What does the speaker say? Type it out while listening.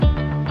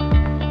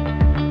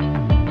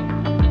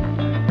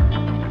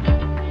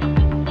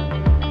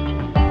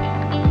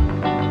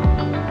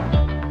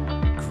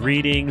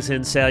Greetings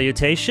and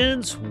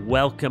salutations.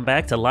 Welcome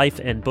back to Life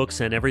and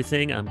Books and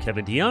Everything. I'm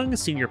Kevin DeYoung,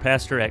 Senior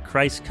Pastor at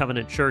Christ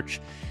Covenant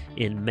Church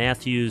in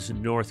Matthews,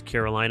 North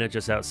Carolina,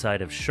 just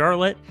outside of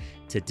Charlotte.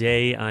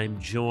 Today I'm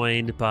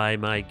joined by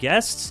my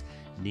guests,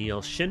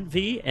 Neil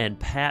Shenvi and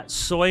Pat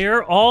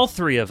Sawyer, all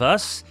three of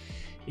us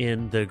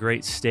in the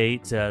great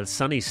state,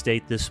 sunny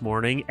state this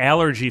morning,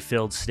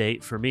 allergy-filled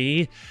state for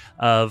me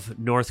of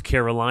North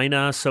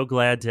Carolina. So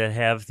glad to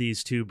have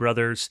these two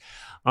brothers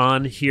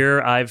on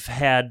here. I've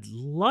had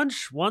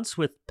lunch once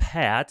with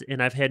Pat,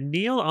 and I've had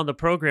Neil on the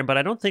program, but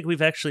I don't think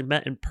we've actually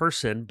met in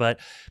person, but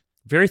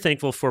very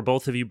thankful for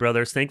both of you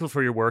brothers, thankful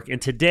for your work.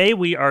 And today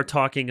we are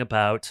talking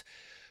about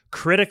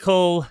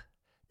critical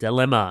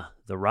dilemma,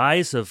 the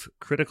rise of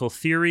critical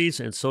theories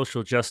and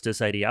social justice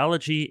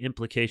ideology,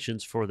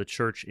 implications for the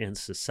church and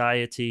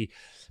society,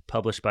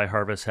 published by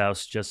Harvest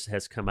House, just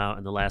has come out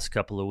in the last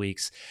couple of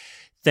weeks.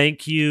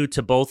 Thank you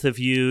to both of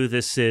you.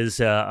 This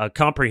is a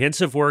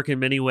comprehensive work in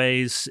many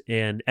ways,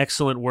 and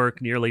excellent work,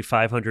 nearly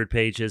 500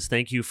 pages.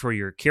 Thank you for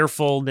your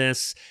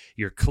carefulness,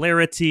 your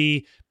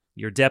clarity,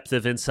 your depth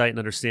of insight and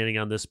understanding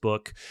on this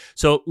book.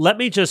 So let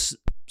me just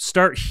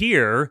start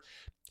here.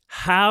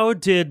 How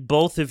did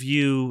both of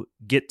you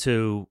get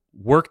to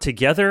work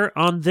together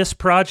on this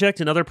project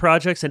and other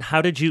projects, and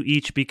how did you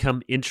each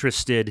become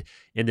interested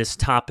in this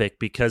topic?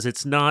 Because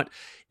it's not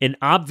an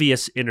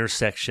obvious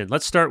intersection.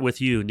 Let's start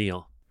with you,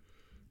 Neil.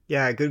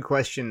 Yeah, good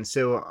question.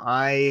 So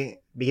I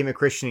became a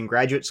Christian in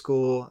graduate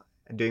school,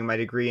 doing my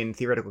degree in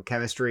theoretical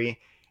chemistry,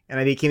 and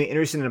I became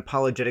interested in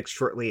apologetics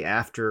shortly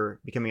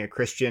after becoming a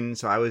Christian.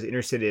 So I was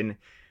interested in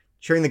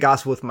sharing the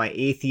gospel with my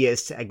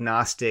atheist,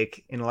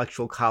 agnostic,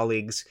 intellectual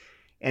colleagues,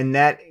 and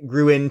that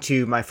grew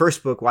into my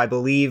first book, Why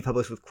Believe,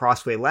 published with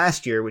Crossway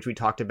last year, which we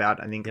talked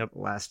about, I think,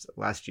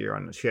 last year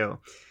on the show.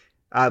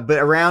 But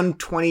around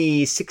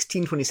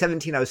 2016,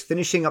 2017, I was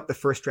finishing up the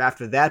first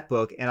draft of that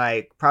book, and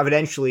I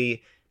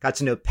providentially got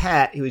to know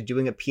Pat, who was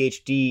doing a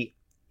PhD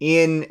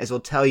in, as we'll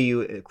tell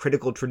you, a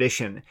critical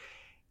tradition.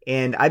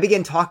 And I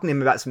began talking to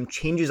him about some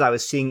changes I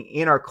was seeing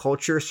in our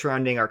culture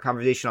surrounding our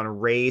conversation on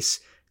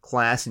race,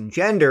 class, and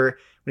gender.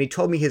 When he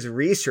told me his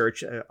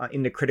research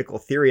into critical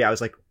theory, I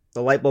was like,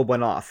 the light bulb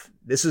went off.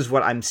 This is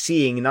what I'm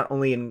seeing, not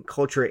only in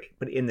culture,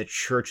 but in the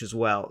church as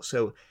well.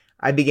 So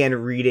I began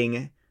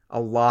reading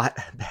a lot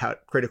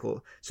about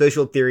critical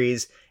social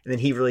theories, and then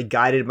he really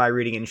guided my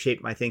reading and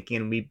shaped my thinking.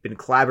 And we've been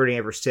collaborating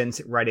ever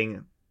since,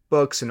 writing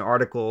books and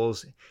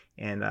articles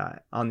and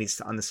on this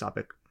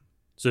topic.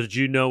 So did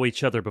you know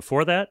each other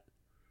before that?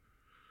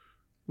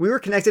 We were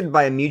connected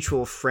by a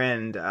mutual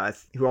friend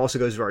who also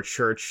goes to our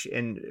church,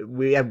 and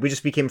we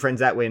just became friends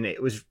that way. And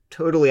it was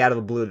totally out of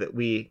the blue that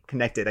we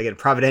connected, again,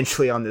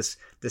 providentially on this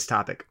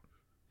topic.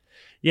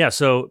 Yeah.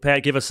 So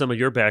Pat, give us some of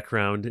your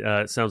background.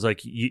 It sounds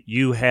like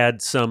you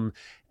had some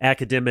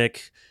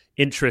academic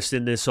interest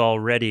in this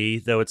already,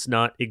 though it's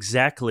not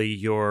exactly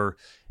your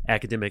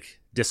academic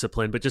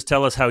discipline, but just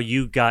tell us how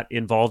you got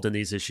involved in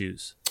these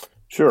issues.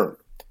 Sure.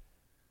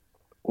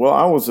 Well,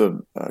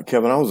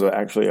 Kevin, I was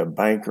actually a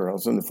banker. I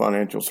was in the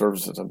financial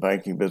services and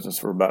banking business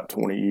for about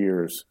 20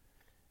 years.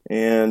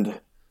 And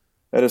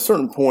at a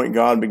certain point,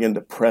 God began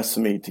to press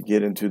me to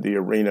get into the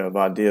arena of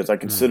ideas. I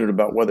considered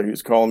about whether he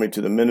was calling me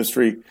to the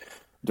ministry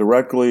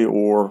directly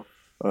or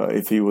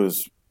if he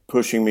was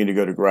pushing me to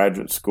go to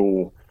graduate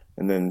school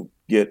and then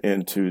get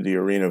into the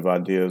arena of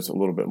ideas a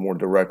little bit more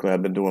directly.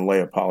 I've been doing lay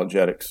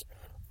apologetics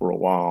for a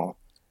while.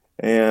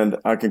 And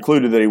I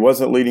concluded that he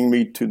wasn't leading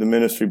me to the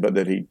ministry, but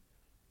that he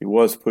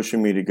was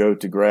pushing me to go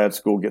to grad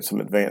school, get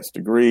some advanced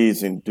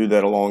degrees, and do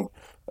that along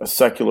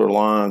secular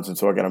lines. And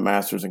so I got a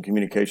master's in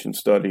communication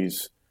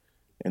studies,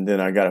 and then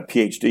I got a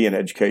PhD in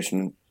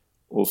educational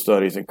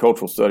studies and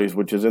cultural studies,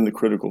 which is in the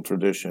critical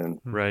tradition.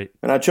 Right.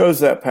 And I chose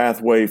that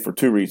pathway for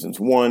two reasons.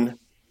 One,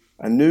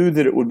 I knew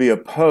that it would be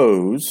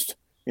opposed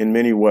in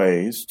many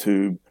ways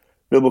to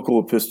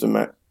biblical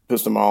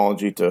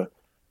epistemology, to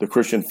the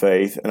Christian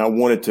faith, and I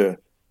wanted to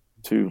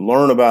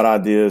learn about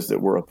ideas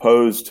that were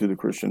opposed to the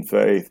Christian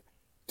faith,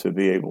 to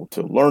be able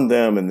to learn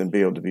them and then be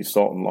able to be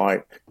salt and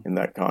light in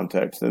that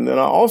context. And then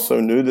I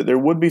also knew that there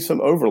would be some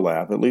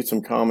overlap, at least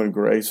some common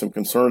grace, some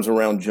concerns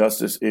around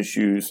justice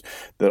issues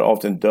that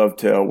often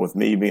dovetail with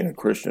me being a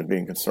Christian,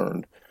 being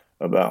concerned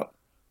about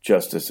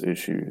justice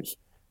issues.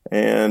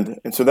 And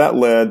so that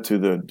led to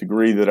the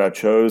degree that I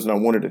chose, and I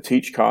wanted to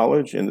teach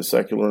college in the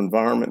secular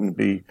environment and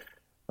be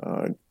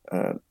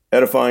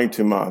edifying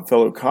to my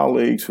fellow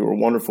colleagues who are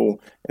wonderful,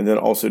 and then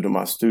also to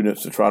my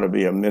students to try to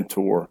be a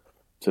mentor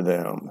to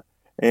them.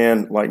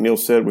 And like Neil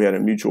said, we had a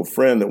mutual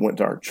friend that went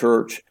to our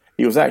church.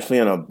 He was actually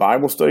in a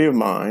Bible study of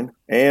mine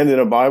and in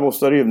a Bible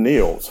study of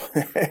Neil's.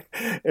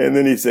 And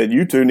then he said,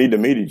 you two need to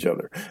meet each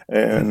other.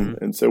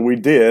 And so we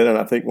did. And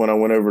I think when I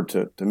went over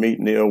to meet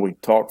Neil, we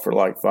talked for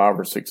like 5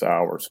 or 6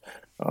 hours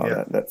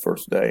that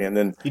first day. And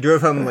then you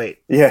drove home late.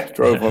 Yeah,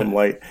 drove home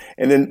late.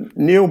 And then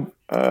Neil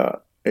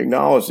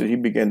acknowledged that he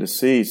began to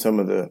see some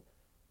of the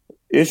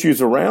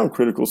issues around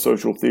critical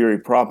social theory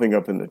propping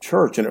up in the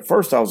church. And at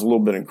first I was a little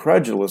bit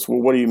incredulous. Well,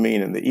 what do you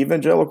mean in the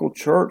evangelical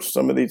church?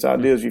 Some of these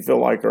ideas you feel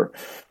like are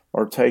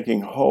are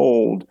taking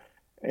hold.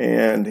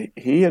 And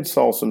he had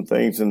saw some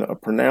things in a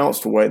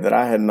pronounced way that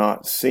I had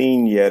not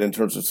seen yet in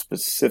terms of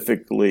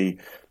specifically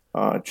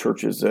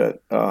churches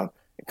that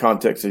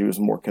context that he was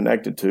more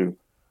connected to.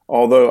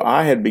 Although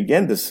I had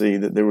begun to see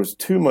that there was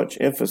too much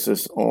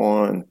emphasis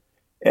on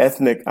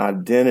ethnic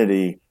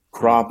identity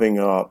cropping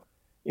up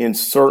in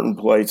certain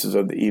places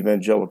of the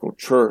evangelical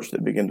church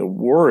that began to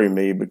worry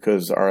me,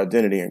 because our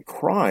identity in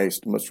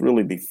Christ must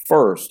really be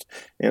first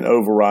and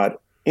override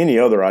any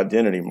other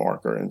identity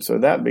marker. And so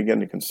that began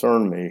to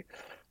concern me.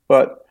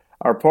 But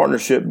our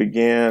partnership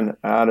began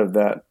out of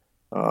that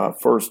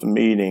first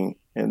meeting.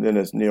 And then,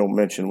 as Neil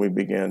mentioned, we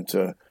began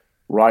to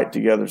write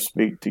together,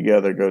 speak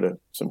together, go to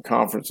some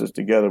conferences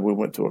together. We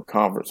went to a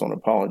conference on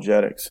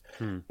apologetics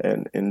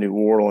in New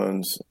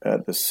Orleans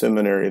at the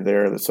seminary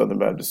there, the Southern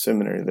Baptist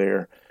Seminary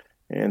there.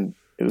 And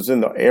it was in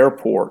the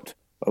airport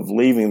of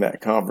leaving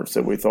that conference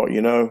that we thought,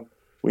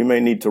 we may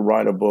need to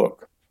write a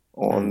book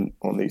on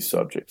these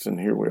subjects. And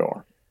here we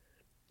are.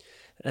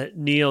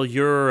 Neil,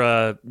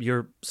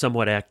 you're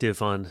somewhat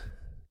active on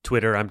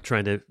Twitter. I'm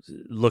trying to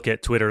look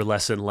at Twitter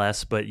less and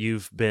less, but you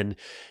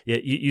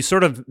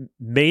sort of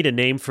made a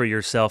name for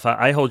yourself.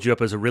 I hold you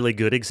up as a really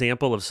good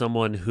example of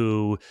someone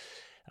who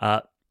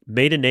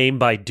made a name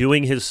by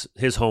doing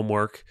his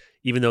homework,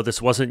 even though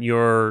this wasn't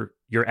your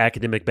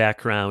academic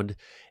background,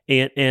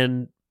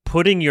 and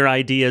putting your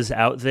ideas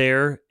out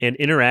there and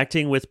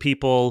interacting with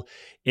people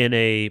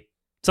in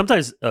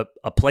sometimes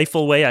a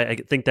playful way. I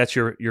think that's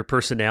your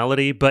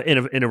personality, but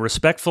in a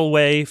respectful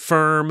way,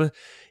 firm,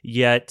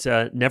 yet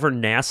never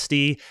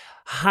nasty.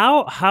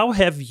 How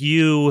have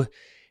you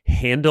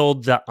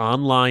handled the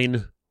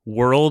online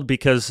world?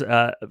 Because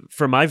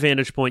from my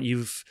vantage point,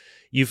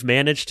 you've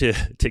managed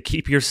to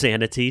keep your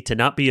sanity, to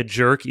not be a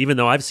jerk, even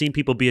though I've seen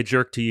people be a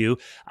jerk to you.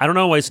 I don't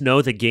always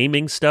know the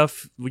gaming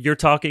stuff you're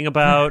talking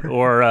about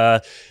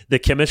or the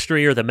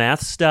chemistry or the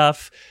math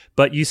stuff,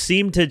 but you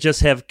seem to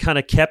just have kind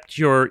of kept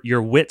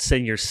your wits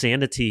and your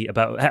sanity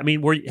about. I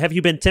mean, have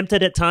you been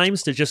tempted at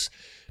times to just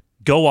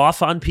go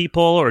off on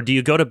people, or do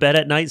you go to bed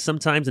at night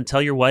sometimes and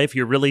tell your wife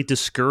you're really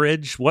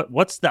discouraged?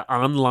 What's the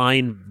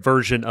online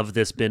version of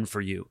this been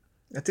for you?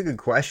 That's a good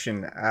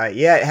question.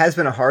 Yeah, it has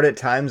been hard at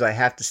times. I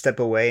have to step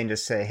away and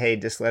just say, hey,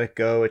 just let it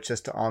go. It's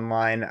just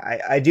online.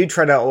 I do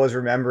try to always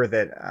remember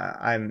that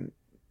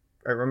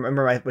I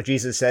remember what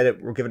Jesus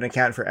said, we're given an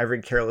account for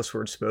every careless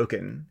word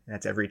spoken.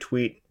 That's every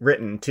tweet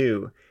written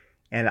too.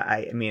 And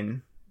I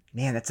mean,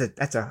 man, that's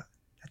a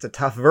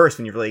tough verse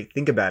when you really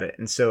think about it.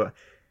 And so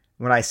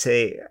when I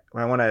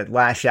want to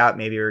lash out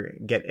maybe or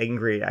get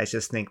angry, I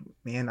just think,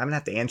 man, I'm gonna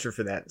have to answer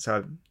for that.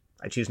 So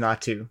I choose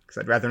not to, because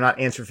I'd rather not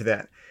answer for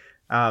that.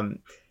 And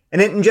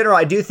in general,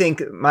 I do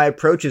think my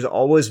approach has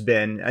always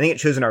been, I think it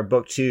shows in our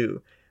book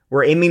too,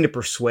 we're aiming to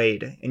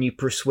persuade, and you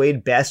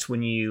persuade best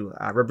when you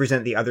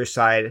represent the other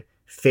side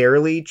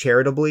fairly,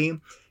 charitably.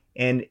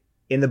 And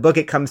in the book,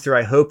 it comes through,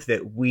 I hope,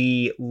 that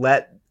we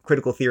let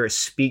critical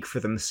theorists speak for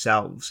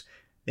themselves.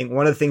 I think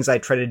one of the things I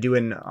try to do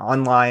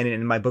online and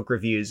in my book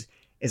reviews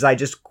is I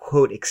just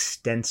quote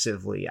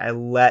extensively. I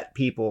let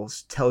people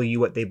tell you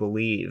what they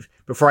believe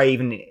before I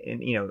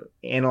even,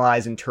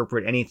 analyze,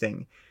 interpret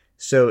anything.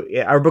 So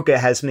our book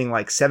has something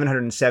like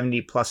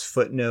 770 plus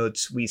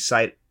footnotes. We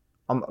cite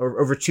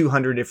over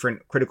 200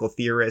 different critical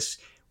theorists.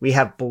 We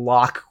have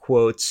block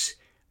quotes,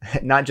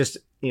 not just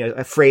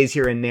a phrase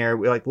here and there.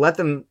 We let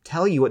them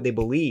tell you what they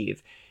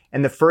believe.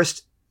 And the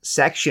first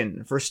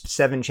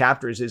 7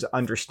 chapters is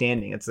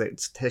understanding. It's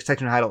the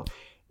section title.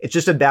 It's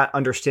just about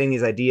understanding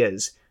these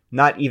ideas,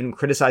 not even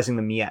criticizing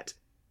them yet.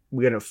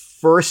 We're going to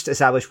first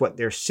establish what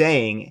they're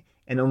saying,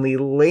 and only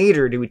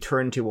later do we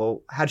turn to,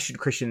 well, how should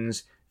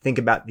Christians think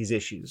about these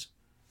issues?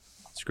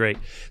 That's great.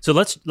 So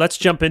let's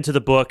jump into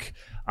the book.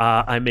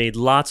 I made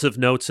lots of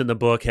notes in the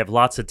book, have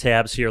lots of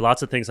tabs here,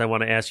 lots of things I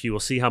want to ask you.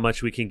 We'll see how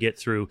much we can get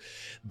through.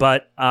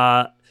 But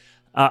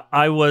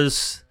it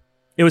was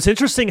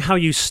interesting how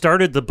you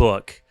started the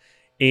book.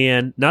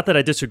 And not that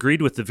I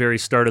disagreed with the very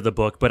start of the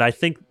book, but I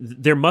think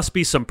there must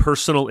be some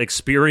personal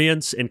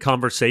experience in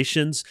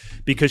conversations,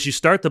 because you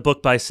start the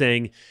book by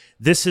saying,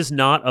 this is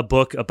not a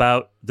book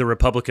about the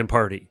Republican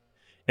Party.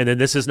 And then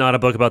this is not a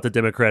book about the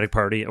Democratic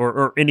Party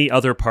or any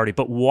other party.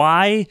 But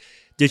why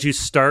did you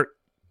start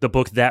the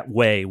book that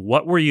way?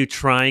 What were you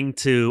trying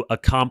to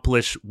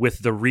accomplish with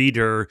the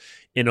reader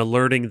in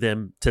alerting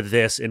them to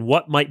this? And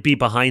what might be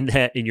behind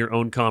that in your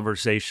own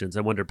conversations?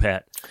 I wonder,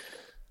 Pat.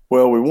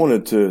 Well, we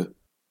wanted to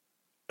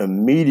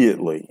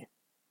immediately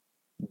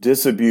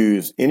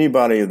disabuse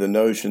anybody of the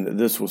notion that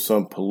this was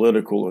some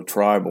political or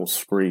tribal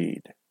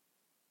screed,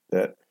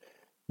 that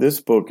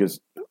this book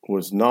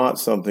was not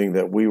something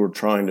that we were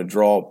trying to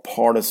draw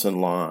partisan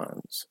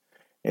lines.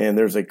 And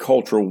there's a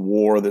cultural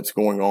war that's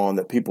going on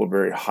that people are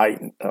very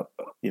heightened up,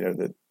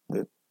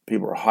 that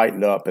people are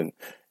heightened up and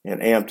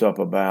amped up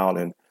about.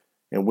 And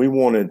we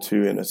wanted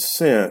to, in a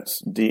sense,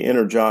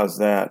 de-energize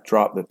that,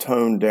 drop the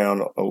tone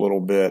down a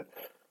little bit,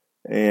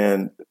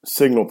 and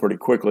signal pretty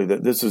quickly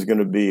that this is going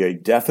to be a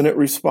definite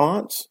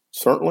response,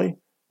 certainly,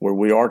 where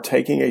we are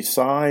taking a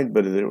side,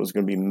 but that it was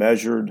going to be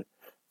measured,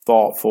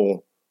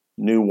 thoughtful,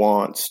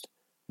 nuanced.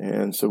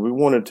 And so we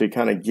wanted to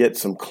kind of get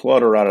some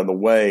clutter out of the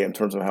way in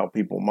terms of how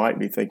people might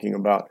be thinking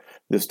about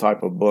this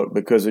type of book.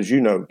 Because as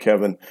you know,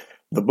 Kevin,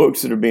 the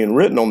books that are being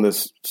written on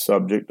this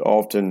subject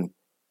often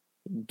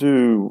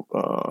do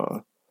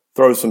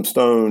throw some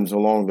stones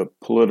along the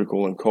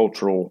political and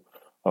cultural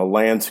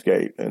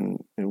landscape.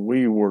 And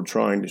we were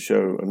trying to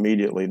show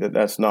immediately that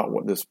that's not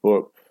what this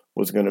book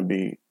was going to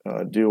be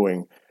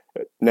doing.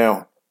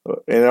 Now,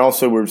 and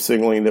also we're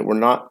signaling that we're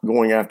not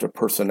going after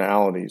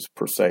personalities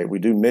per se. We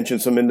do mention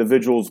some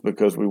individuals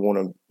because we want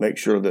to make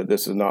sure that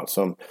this is not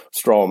some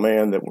straw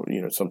man that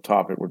we're, some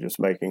topic we're just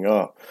making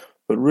up.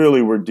 But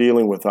really we're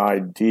dealing with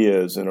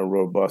ideas in a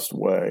robust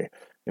way.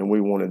 And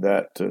we wanted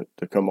that to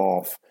come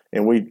off.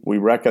 And we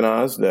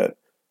recognize that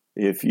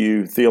if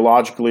you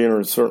theologically enter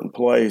a certain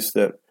place,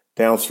 that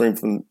downstream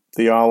from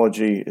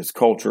theology is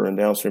culture and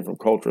downstream from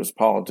culture is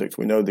politics.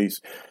 We know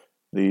these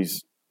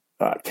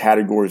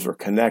categories are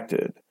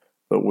connected,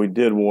 but we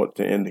did want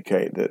to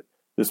indicate that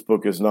this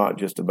book is not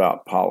just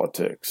about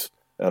politics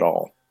at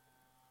all.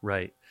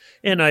 Right.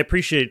 And I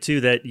appreciate,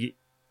 too, that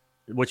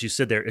what you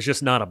said there is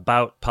just not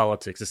about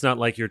politics. It's not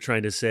like you're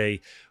trying to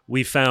say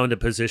we found a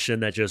position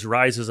that just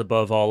rises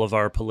above all of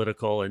our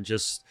political and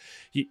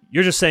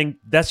you're just saying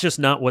that's just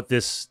not what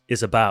this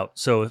is about.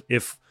 So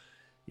if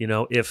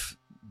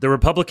the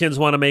Republicans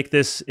want to make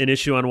this an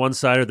issue on one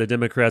side or the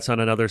Democrats on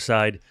another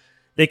side,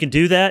 they can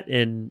do that,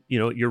 and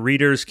your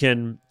readers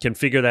can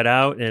figure that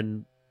out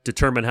and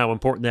determine how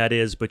important that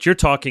is. But you're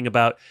talking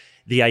about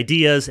the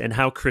ideas and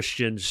how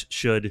Christians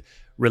should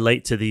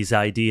relate to these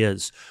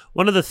ideas.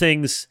 One of the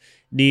things,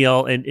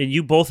 Neil, and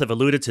you both have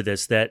alluded to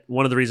this, that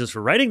one of the reasons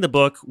for writing the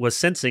book was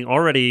sensing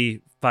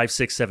already 5,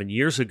 6, 7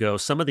 years ago,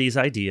 some of these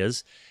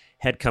ideas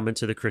had come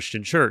into the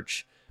Christian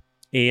church.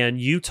 And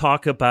you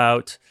talk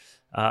about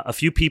a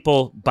few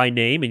people by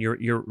name, and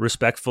you're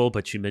respectful,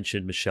 but you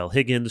mentioned Michelle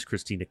Higgins,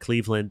 Christina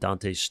Cleveland,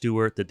 Dante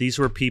Stewart, that these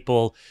were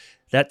people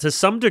that to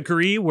some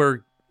degree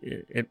were,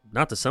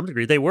 not to some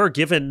degree, they were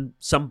given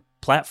some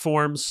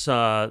platforms.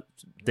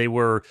 They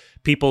were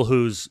people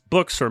whose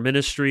books or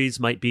ministries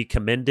might be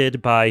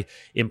commended by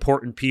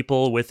important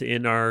people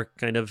within our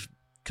kind of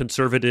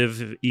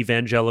conservative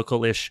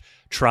evangelical-ish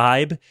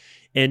tribe.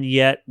 And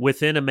yet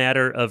within a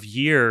matter of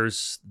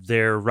years,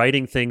 they're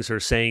writing things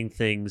or saying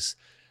things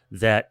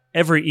that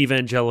every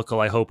evangelical,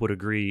 I hope, would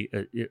agree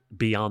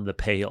beyond the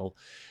pale.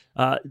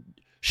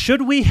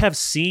 Should we have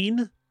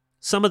seen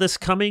some of this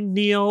coming,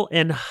 Neil?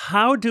 And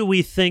how do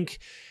we think,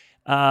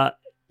 how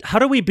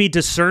do we be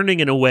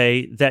discerning in a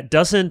way that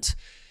doesn't,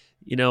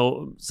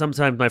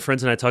 sometimes my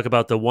friends and I talk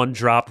about the one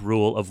drop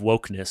rule of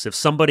wokeness. If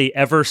somebody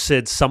ever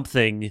said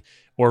something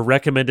or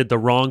recommended the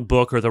wrong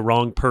book or the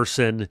wrong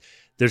person,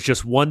 there's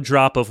just one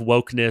drop of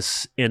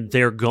wokeness and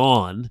they're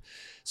gone.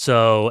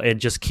 So, and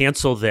just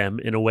cancel them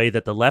in a way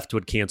that the left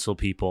would cancel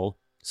people.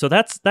 So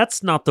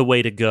that's not the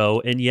way to go.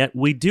 And yet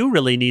we do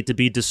really need to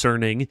be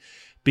discerning,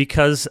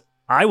 because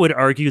I would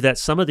argue that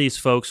some of these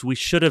folks, we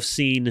should have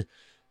seen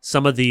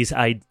some of these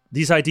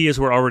ideas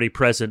were already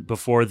present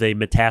before they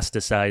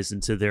metastasized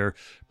into their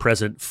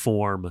present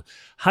form.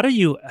 How do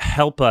you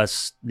help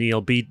us,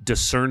 Neil, be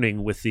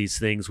discerning with these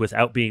things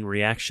without being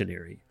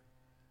reactionary?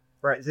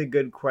 Right, it's a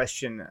good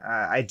question.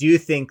 I do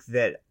think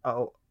that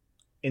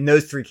in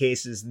those three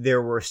cases,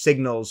 there were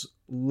signals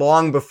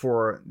long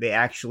before they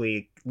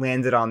actually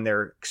landed on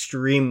their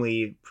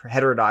extremely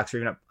heterodox or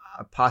even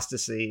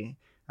apostasy.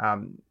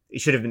 You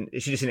should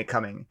have seen it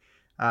coming,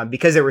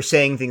 because they were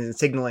saying things and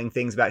signaling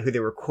things about who they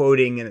were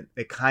quoting and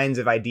the kinds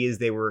of ideas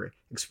they were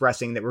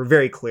expressing that were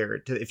very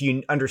clear if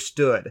you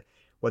understood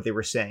what they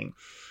were saying.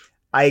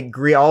 I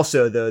agree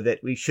also, though,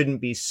 that we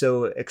shouldn't be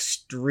so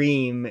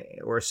extreme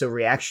or so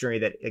reactionary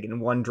that, again,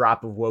 one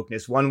drop of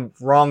wokeness, one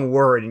wrong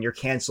word, and you're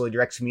canceled,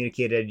 you're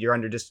excommunicated, you're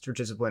under church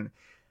discipline.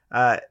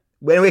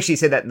 We actually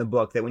say that in the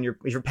book, that when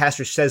your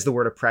pastor says the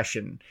word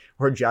oppression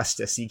or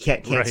justice, you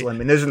can't cancel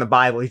him. And those are in the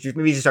Bible. Maybe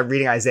you just start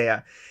reading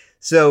Isaiah.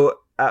 So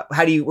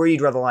where do you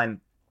draw the line?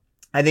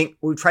 I think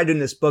what we've tried to do in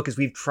this book is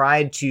we've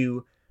tried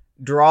to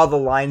draw the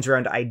lines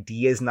around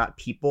ideas, not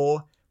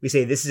people. We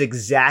say this is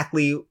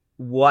exactly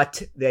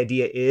what the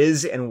idea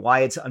is and why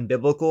it's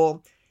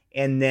unbiblical.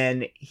 And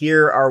then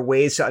here are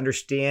ways to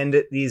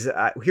understand these.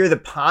 Here are the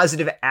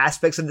positive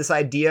aspects of this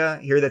idea.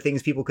 Here are the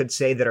things people could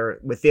say that are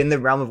within the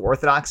realm of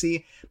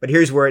orthodoxy. But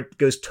here's where it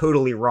goes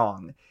totally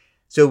wrong.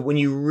 So when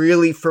you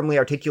really firmly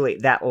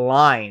articulate that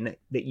line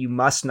that you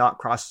must not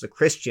cross as a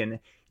Christian,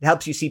 it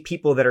helps you see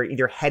people that are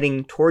either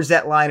heading towards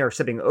that line or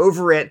stepping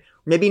over it, or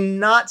maybe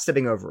not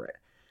stepping over it.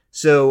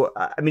 So,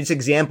 this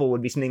example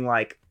would be something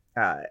like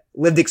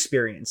lived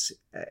experience.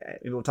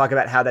 We'll talk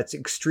about how that's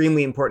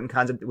extremely important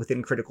concept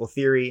within critical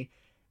theory.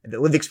 The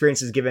lived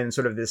experience is given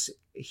sort of this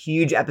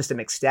huge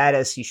epistemic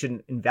status. You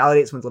shouldn't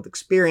invalidate someone's lived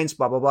experience,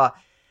 blah, blah, blah.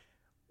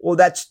 Well,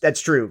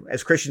 that's true.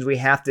 As Christians, we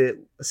have to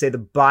say the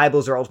Bible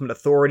is our ultimate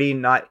authority,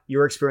 not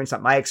your experience,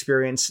 not my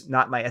experience,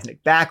 not my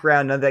ethnic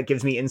background. None of that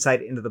gives me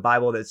insight into the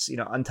Bible that's,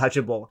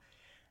 untouchable.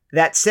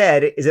 That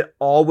said, is it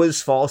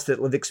always false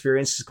that lived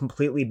experience is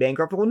completely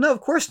bankrupt? Well, no, of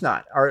course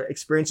not. Our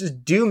experiences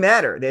do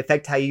matter. They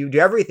affect how you do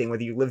everything,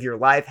 whether you live your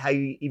life, how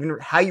you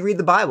read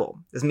the Bible.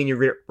 Doesn't mean you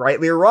read it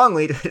rightly or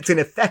wrongly. It's going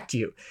to affect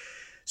you.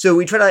 So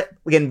we try to,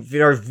 again,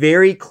 there are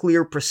very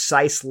clear,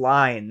 precise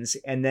lines,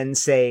 and then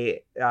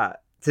say, so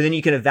then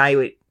you can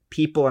evaluate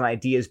people and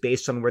ideas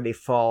based on where they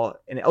fall.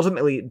 And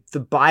ultimately,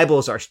 the Bible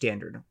is our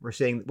standard. We're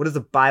saying, what does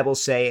the Bible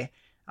say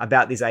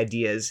about these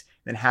ideas?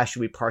 And how should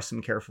we parse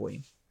them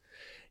carefully?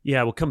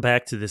 Yeah, we'll come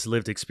back to this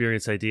lived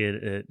experience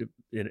idea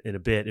in a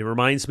bit. It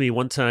reminds me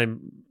one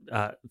time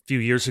a few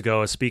years ago,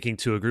 I was speaking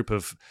to a group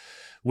of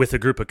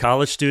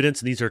college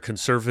students, and these are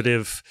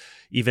conservative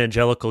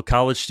evangelical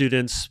college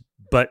students,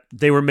 but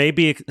they were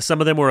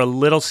some of them were a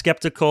little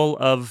skeptical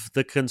of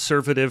the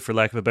conservative, for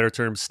lack of a better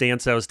term,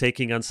 stance I was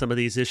taking on some of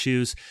these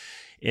issues.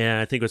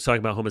 And I think I was talking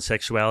about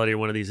homosexuality or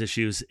one of these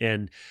issues.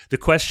 And the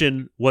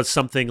question was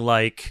something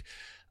like,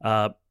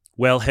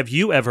 well, have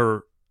you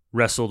ever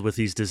wrestled with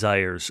these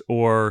desires?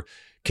 Or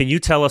can you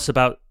tell us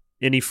about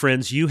any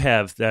friends you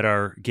have that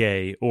are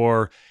gay?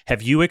 Or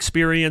have you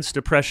experienced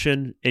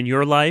depression in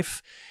your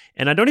life?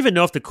 And I don't even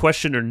know if the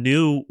questioner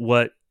knew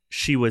what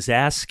she was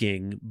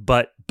asking,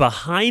 but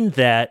behind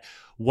that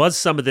was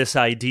some of this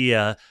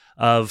idea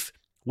of,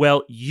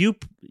 well, you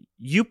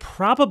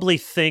probably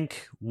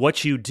think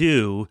what you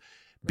do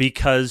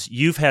because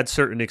you've had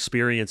certain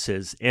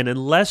experiences. And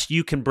unless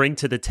you can bring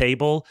to the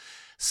table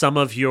some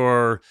of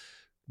your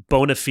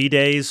bona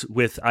fides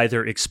with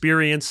either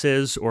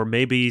experiences or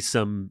maybe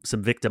some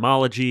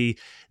victimology,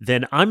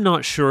 then I'm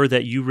not sure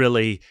that you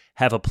really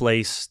have a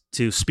place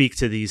to speak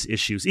to these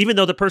issues, even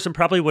though the person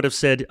probably would have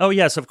said, oh,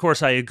 yes, of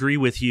course, I agree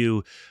with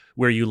you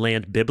where you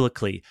land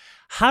biblically.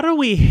 How do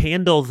we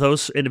handle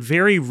those in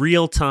very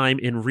real time,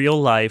 in real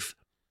life?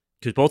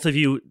 Because both of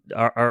you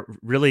are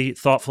really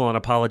thoughtful on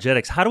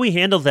apologetics. How do we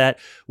handle that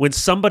when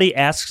somebody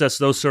asks us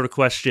those sort of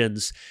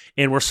questions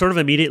and we're sort of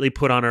immediately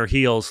put on our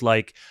heels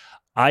like,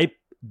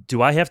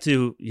 do I have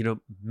to,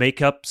 make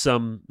up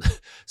some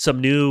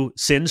new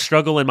sin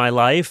struggle in my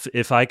life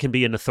if I can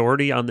be an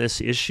authority on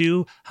this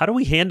issue? How do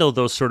we handle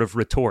those sort of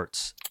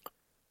retorts?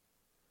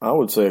 I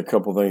would say a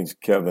couple things,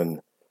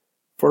 Kevin.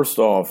 First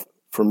off,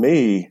 for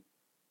me,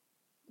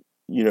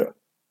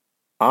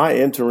 I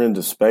enter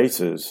into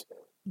spaces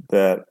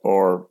that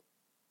are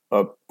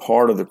a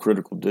part of the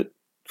critical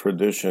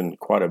tradition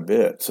quite a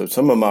bit. So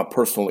some of my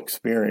personal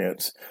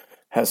experience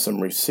has some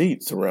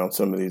receipts around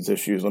some of these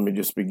issues. Let me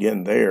just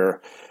begin there.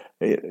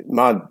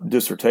 My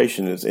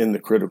dissertation is in the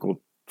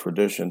critical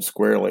tradition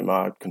squarely.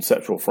 My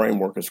conceptual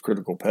framework is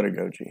critical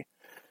pedagogy.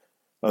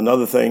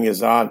 Another thing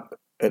is I,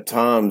 at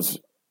times,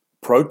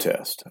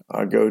 protest.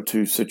 I go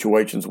to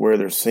situations where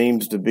there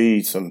seems to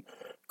be some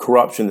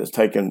corruption that's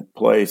taken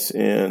place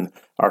in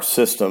our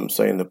system,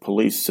 say in the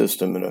police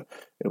system, and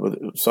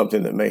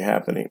something that may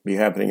be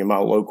happening in my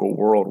local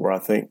world where I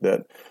think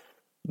that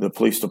the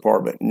police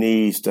department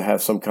needs to have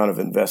some kind of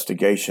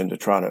investigation to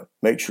try to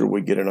make sure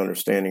we get an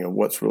understanding of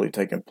what's really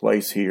taking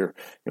place here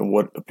and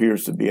what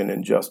appears to be an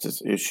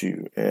injustice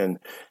issue. And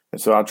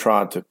so I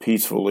try to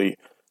peacefully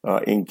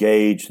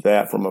engage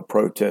that from a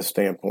protest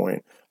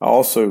standpoint. I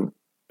also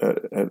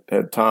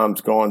at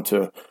times gone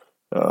to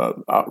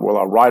I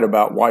write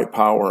about white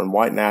power and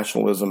white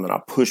nationalism, and I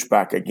push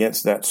back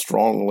against that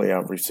strongly.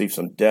 I've received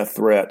some death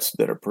threats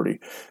that are pretty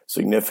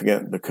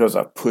significant because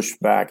I've pushed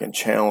back and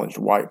challenged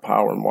white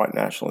power and white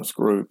nationalist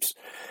groups,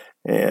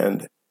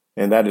 and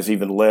that has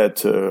even led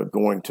to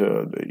going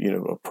to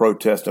a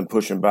protest and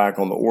pushing back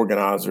on the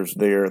organizers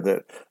there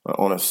that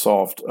on a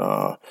soft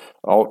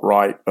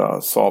alt-right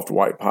soft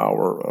white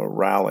power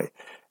rally.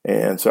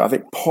 And so I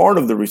think part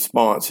of the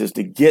response is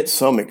to get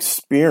some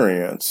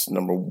experience,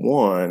 number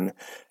one,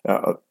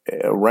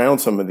 around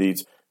some of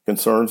these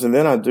concerns. And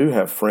then I do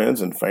have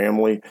friends and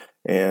family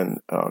and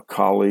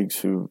colleagues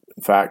who,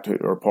 in fact,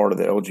 are part of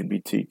the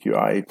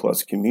LGBTQIA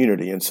plus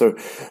community. And so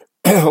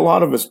a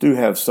lot of us do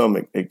have some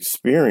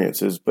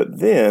experiences, but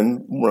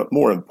then,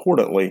 more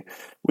importantly,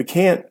 we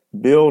can't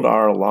build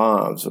our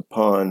lives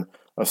upon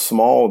a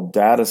small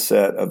data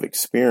set of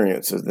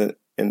experiences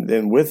and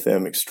then with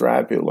them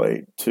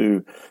extrapolate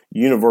to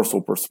universal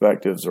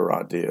perspectives or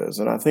ideas.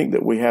 And I think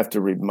that we have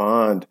to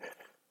remind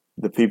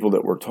the people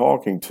that we're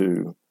talking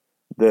to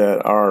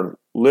that our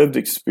lived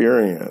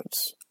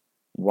experience,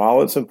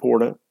 while it's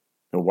important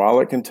and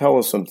while it can tell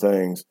us some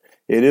things,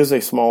 it is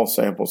a small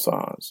sample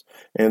size,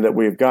 and that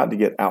we've got to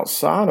get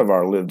outside of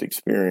our lived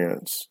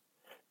experience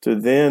to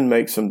then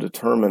make some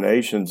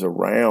determinations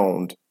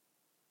around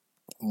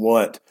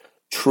what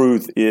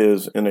truth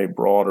is in a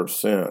broader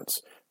sense.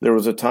 There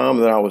was a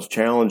time that I was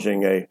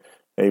challenging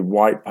a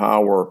white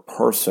power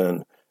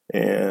person,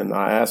 and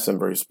I asked them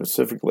very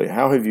specifically,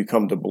 how have you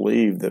come to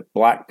believe that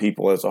black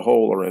people as a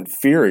whole are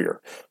inferior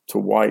to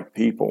white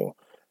people?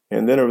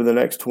 And then over the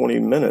next 20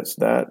 minutes,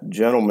 that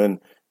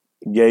gentleman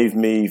gave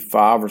me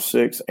 5 or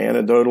 6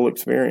 anecdotal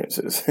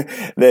experiences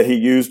that he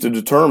used to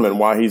determine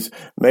why he's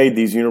made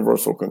these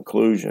universal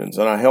conclusions.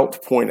 And I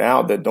helped point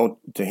out that don't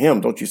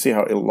you see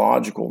how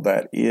illogical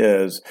that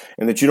is,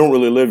 and that you don't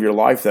really live your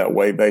life that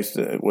way based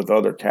with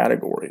other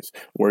categories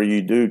where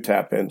you do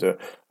tap into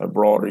a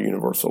broader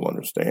universal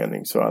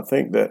understanding. So I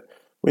think that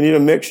we need a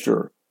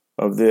mixture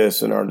of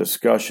this in our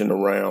discussion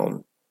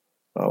around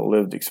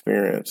lived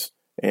experience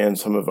and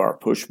some of our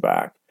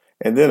pushback.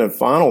 And then a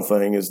final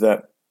thing is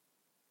that,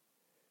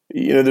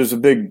 there's a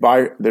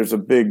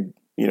big,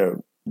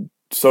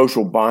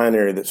 social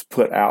binary that's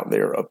put out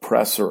there,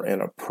 oppressor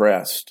and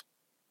oppressed.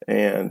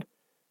 And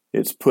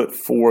it's put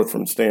forth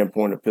from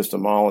standpoint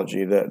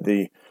epistemology that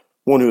the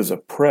one who is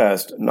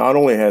oppressed not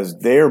only has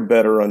their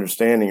better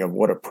understanding of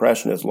what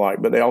oppression is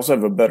like, but they also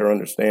have a better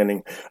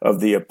understanding of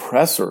the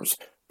oppressor's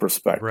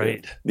perspective,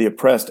 right. The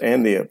oppressed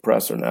and the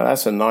oppressor. Now,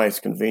 that's a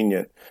nice,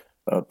 convenient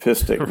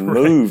epistic right.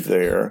 move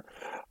there.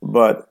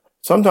 But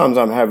sometimes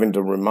I'm having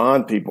to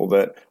remind people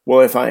that, well,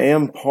 if I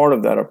am part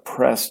of that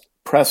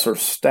oppressor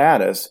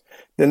status,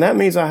 then that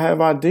means I have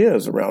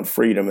ideas around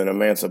freedom and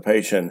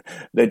emancipation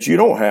that you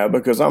don't have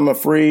because I'm a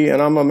free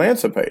and I'm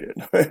emancipated.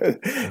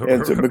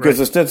 Because right.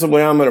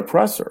 ostensibly I'm an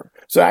oppressor.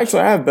 So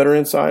actually I have better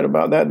insight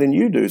about that than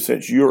you do,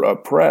 since you're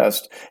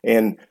oppressed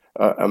and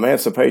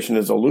emancipation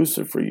is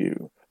elusive for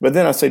you. But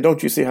then I say,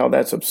 don't you see how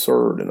that's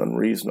absurd and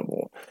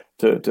unreasonable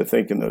to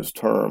think in those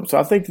terms? So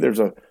I think there's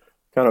a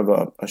kind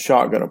of a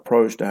shotgun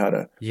approach to how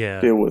to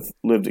deal with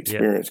lived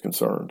experience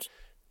concerns.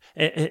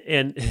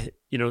 And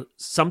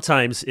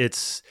sometimes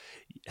it's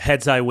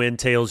heads I win,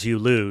 tails you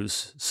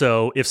lose.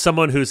 So if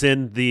someone who's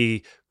in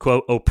the,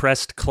 quote,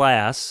 oppressed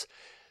class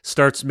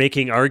starts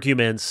making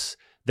arguments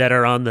that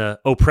are on the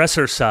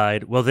oppressor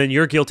side, well, then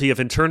you're guilty of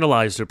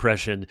internalized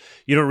oppression.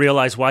 You don't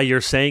realize why you're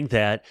saying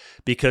that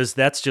because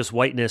that's just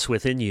whiteness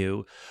within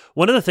you.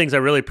 One of the things I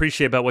really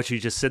appreciate about what you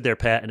just said there,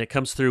 Pat, and it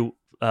comes through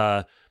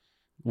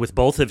with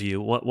both of you.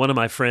 One of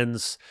my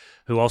friends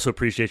who also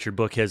appreciates your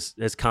book has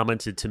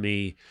commented to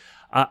me,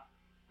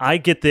 I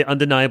get the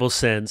undeniable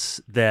sense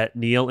that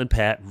Neil and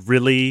Pat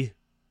really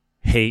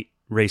hate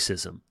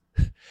racism.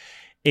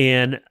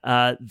 And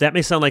that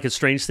may sound like a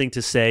strange thing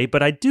to say,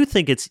 but I do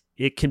think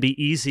it can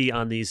be easy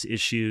on these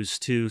issues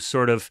to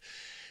sort of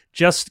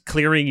just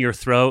clearing your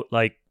throat,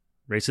 like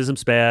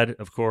racism's bad,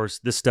 of course,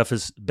 this stuff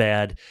is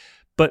bad,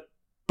 but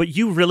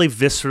you really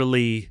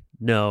viscerally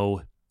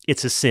know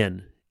it's a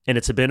sin, and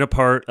it's been a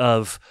part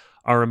of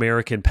our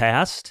American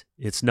past.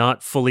 It's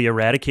not fully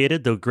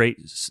eradicated, though great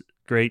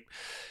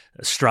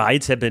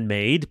strides have been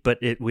made, but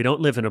we don't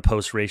live in a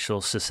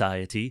post-racial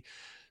society.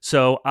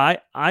 So I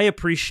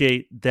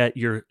appreciate that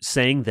you're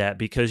saying that,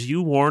 because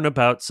you warn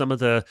about some of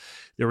the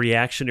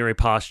reactionary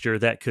posture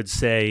that could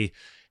say,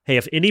 hey,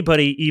 if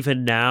anybody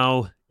even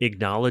now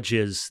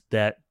acknowledges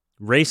that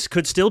race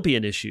could still be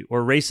an issue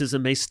or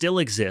racism may still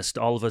exist,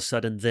 all of a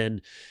sudden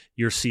then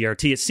you're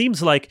CRT. It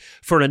seems like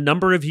for a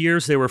number of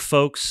years there were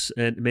folks,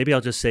 and maybe I'll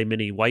just say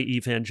many white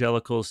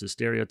evangelicals, the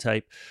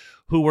stereotype,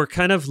 who were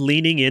kind of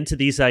leaning into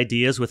these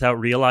ideas without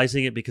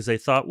realizing it because they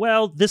thought,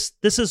 well, this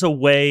is a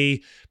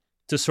way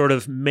to sort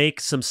of make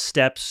some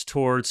steps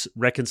towards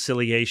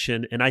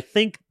reconciliation. And I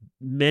think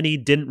many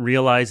didn't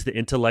realize the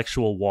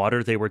intellectual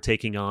water they were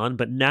taking on.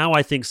 But now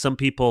I think some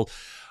people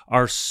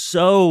are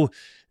so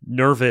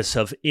nervous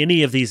of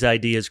any of these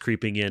ideas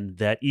creeping in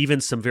that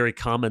even some very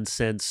common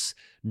sense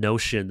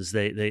notions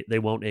they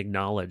won't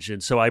acknowledge.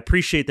 And so I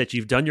appreciate that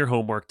you've done your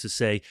homework to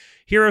say,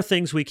 here are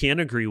things we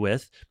can agree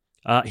with.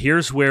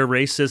 Here's where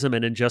racism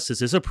and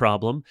injustice is a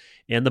problem,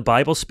 and the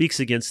Bible speaks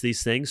against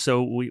these things,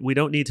 so we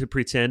don't need to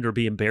pretend or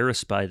be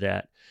embarrassed by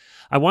that.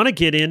 I want to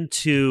get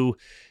into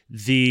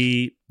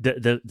the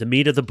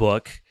meat of the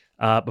book.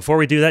 Before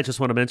we do that,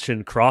 just want to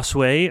mention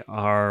Crossway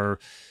are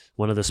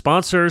one of the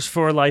sponsors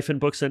for Life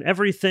and Books and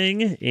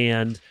Everything,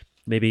 and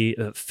maybe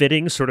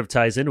fitting sort of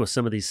ties in with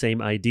some of these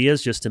same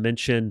ideas. Just to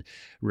mention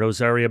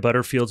Rosaria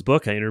Butterfield's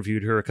book. I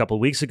interviewed her a couple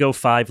of weeks ago,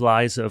 5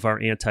 Lies of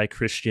Our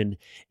Anti-Christian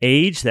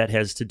Age. That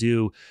has to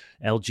do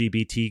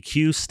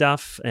LGBTQ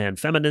stuff and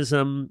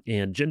feminism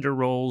and gender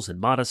roles and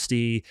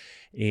modesty.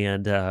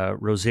 And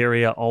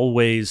Rosaria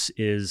always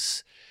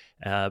is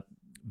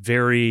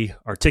very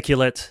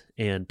articulate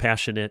and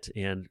passionate,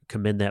 and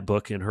commend that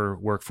book and her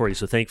work for you.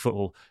 So thank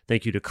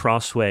you to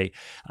Crossway.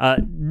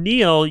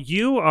 Neil,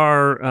 you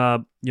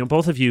are,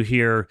 both of you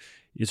here,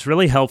 it's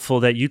really helpful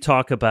that you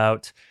talk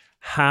about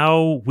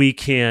how we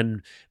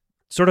can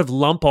sort of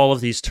lump all of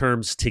these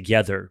terms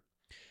together.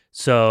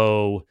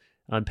 So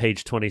on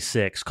page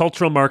 26,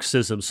 cultural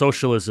Marxism,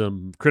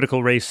 socialism,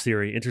 critical race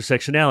theory,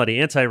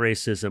 intersectionality,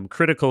 anti-racism,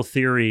 critical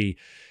theory,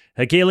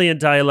 Hegelian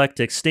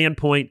dialectic,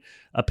 standpoint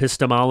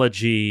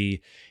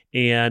epistemology.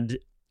 And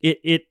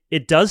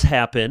it does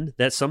happen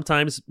that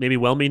sometimes maybe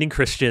well-meaning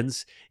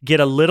Christians get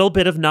a little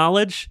bit of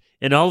knowledge,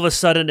 and all of a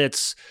sudden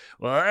it's,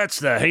 well, that's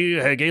the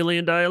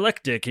Hegelian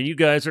dialectic, and you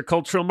guys are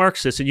cultural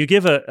Marxists, and you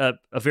give a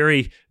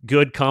very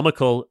good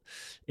comical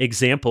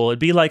example. It'd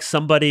be like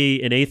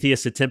somebody, an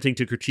atheist, attempting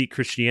to critique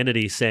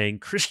Christianity, saying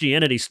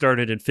Christianity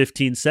started in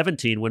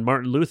 1517 when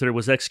Martin Luther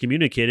was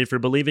excommunicated for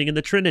believing in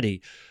the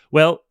Trinity.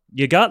 Well,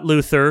 you got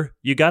Luther,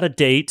 you got a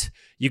date,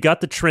 you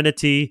got the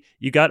Trinity,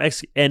 you got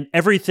and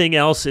everything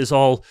else is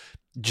all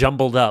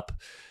jumbled up.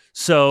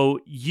 So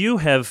you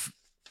have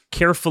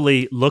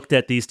carefully looked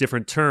at these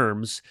different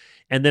terms,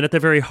 and then at the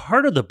very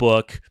heart of the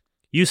book,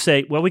 you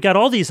say, well, we got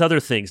all these other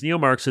things,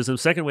 neo-Marxism,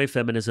 second-wave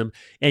feminism,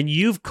 and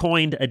you've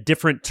coined a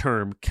different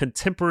term,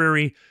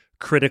 contemporary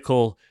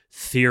critical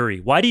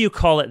theory. Why do you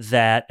call it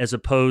that as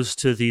opposed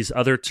to these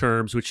other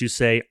terms which you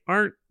say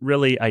aren't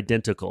really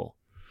identical?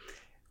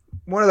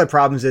 One of the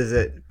problems is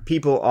that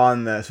people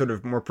on the sort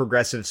of more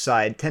progressive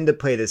side tend to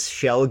play this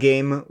shell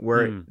game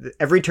where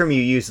every term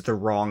you use is the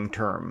wrong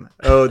term.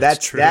 Oh,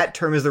 that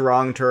term is the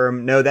wrong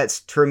term. No, that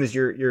term is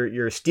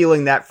you're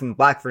stealing that from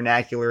black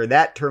vernacular.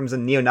 That term's a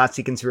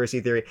neo-Nazi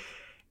conspiracy theory.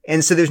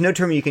 And so there's no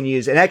term you can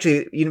use. And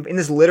actually, in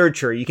this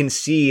literature, you can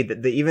see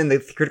that even the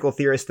critical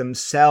theorists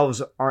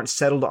themselves aren't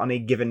settled on a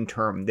given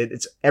term.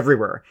 It's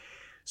everywhere.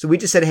 So we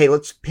just said, hey,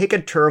 let's pick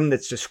a term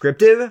that's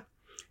descriptive,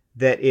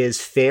 that is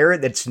fair,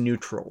 that's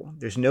neutral.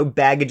 There's no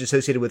baggage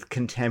associated with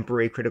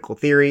contemporary critical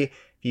theory.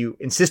 If you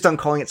insist on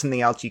calling it something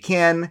else, you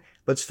can.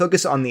 Let's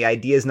focus on the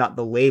ideas, not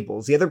the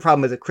labels. The other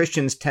problem is that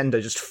Christians tend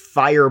to just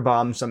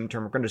firebomb some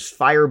term. We're going to just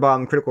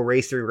firebomb critical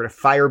race theory. We're going to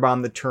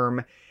firebomb the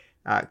term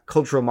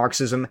cultural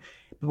Marxism.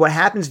 But what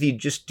happens if you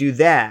just do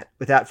that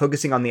without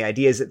focusing on the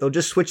ideas, that they'll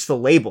just switch the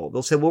label.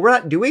 They'll say, well, we're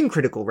not doing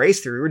critical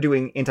race theory. We're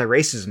doing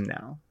anti-racism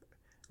now.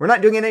 We're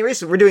not doing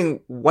anti-racism. We're doing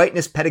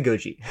whiteness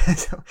pedagogy.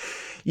 So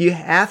you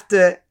have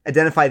to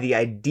identify the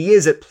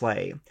ideas at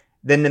play.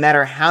 Then no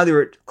matter how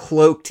they're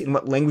cloaked, in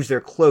what language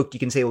they're cloaked, you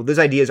can say, well, those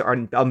ideas are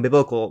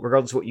unbiblical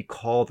regardless of what you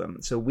call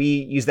them. So we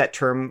use that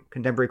term,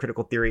 contemporary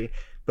critical theory,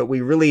 but we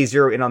really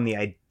zero in on the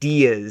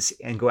ideas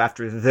and go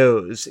after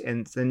those.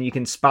 And then you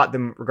can spot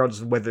them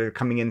regardless of whether they're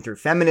coming in through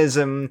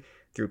feminism,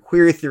 through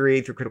queer theory,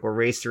 through critical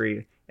race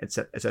theory, et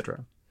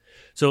cetera.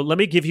 So let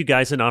me give you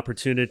guys an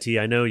opportunity.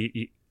 I know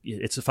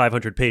it's a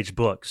 500-page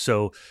book,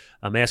 so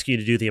I'm asking you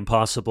to do the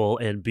impossible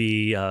and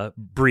be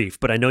brief,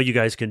 but I know you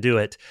guys can do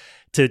it,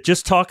 to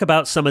just talk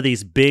about some of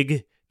these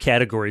big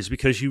categories,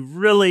 because you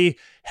really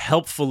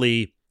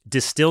helpfully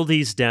distill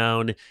these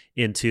down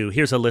into,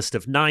 here's a list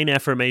of 9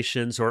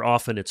 affirmations, or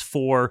often it's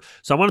 4.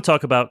 So I want to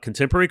talk about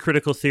contemporary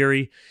critical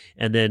theory,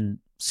 and then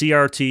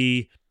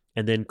CRT,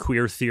 and then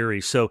queer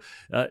theory. So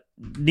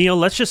Neil,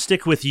 let's just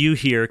stick with you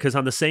here, because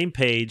on the same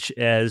page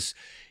as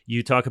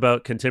you talk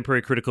about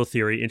contemporary critical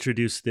theory,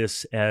 introduce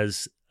this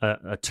as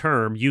a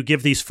term, you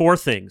give these 4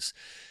 things.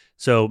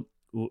 So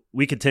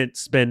we could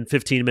spend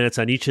 15 minutes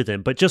on each of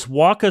them, but just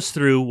walk us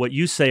through what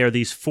you say are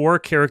these 4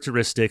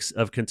 characteristics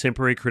of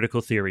contemporary critical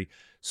theory: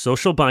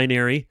 social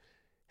binary,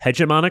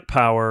 hegemonic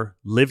power,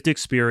 lived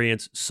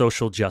experience,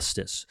 social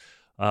justice.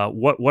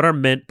 What are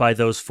meant by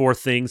those 4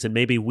 things, and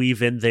maybe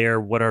weave in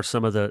there what are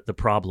some of the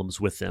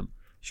problems with them?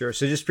 Sure.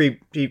 So just to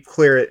be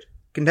clear,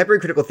 contemporary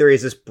critical theory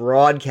is this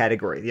broad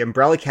category, the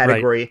umbrella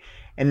category, right.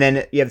 And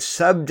then you have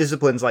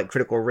sub-disciplines like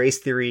critical race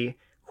theory,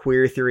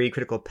 queer theory,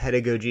 critical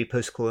pedagogy,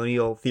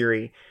 post-colonial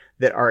theory,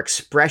 that are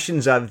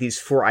expressions of these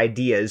 4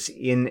 ideas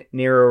in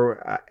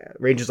narrow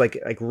ranges like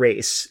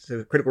race.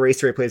 So critical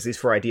race theory applies these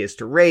 4 ideas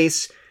to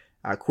race.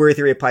 Queer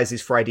theory applies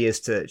these 4 ideas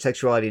to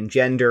sexuality and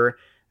gender.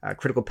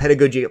 Critical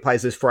pedagogy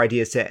applies those 4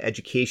 ideas to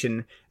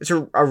education. It's a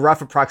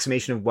rough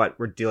approximation of what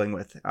we're dealing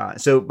with.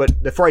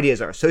 But the 4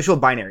 ideas are: social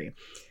binary. It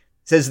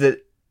says that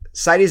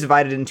society is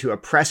divided into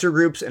oppressor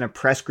groups and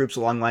oppressed groups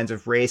along lines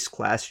of race,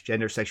 class,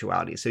 gender,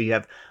 sexuality. So you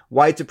have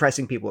whites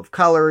oppressing people of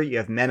color, you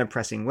have men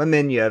oppressing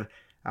women, you have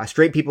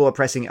straight people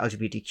oppressing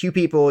LGBTQ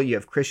people, you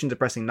have Christians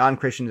oppressing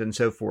non-Christians, and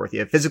so forth. You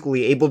have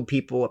physically abled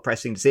people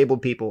oppressing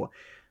disabled people.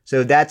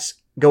 So that's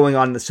going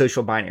on in the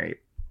social binary.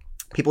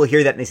 People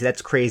hear that and they say,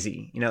 that's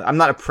crazy. I'm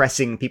not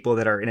oppressing people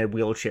that are in a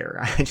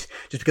wheelchair just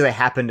because I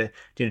happen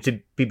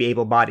to be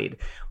able-bodied.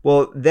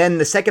 Well, then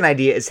the second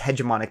idea is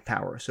hegemonic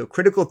power. So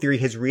critical theory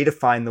has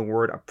redefined the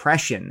word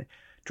oppression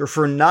to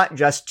refer not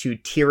just to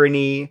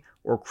tyranny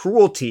or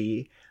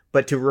cruelty,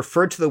 but to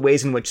refer to the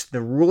ways in which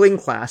the ruling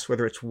class,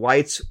 whether it's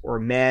whites or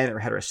men or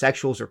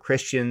heterosexuals or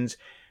Christians,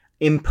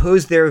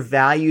 impose their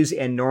values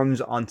and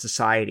norms on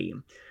society.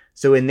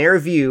 So in their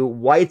view,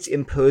 whites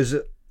impose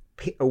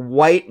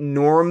white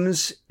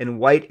norms and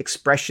white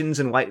expressions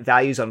and white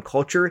values on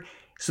culture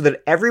so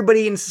that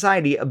everybody in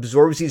society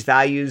absorbs these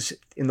values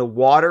in the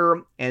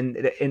water,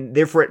 and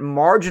therefore it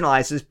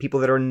marginalizes people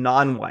that are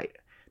non-white,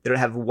 that don't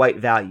have white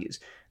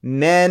values.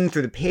 Men,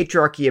 through the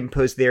patriarchy,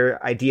 impose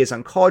their ideas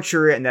on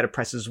culture, and that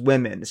oppresses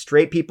women.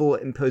 Straight people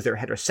impose their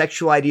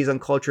heterosexual ideas on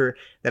culture,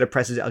 that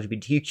oppresses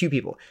LGBTQ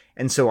people,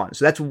 and so on.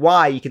 So that's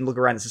why you can look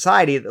around in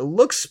society, it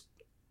looks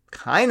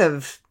kind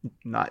of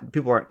not,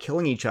 people aren't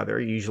killing each other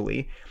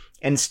usually,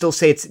 and still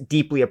say it's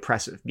deeply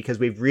oppressive because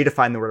we've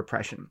redefined the word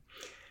oppression.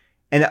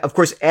 And of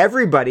course,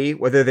 everybody,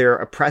 whether they're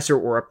oppressor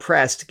or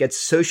oppressed, gets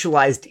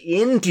socialized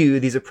into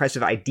these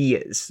oppressive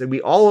ideas. So we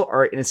all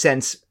are, in a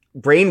sense,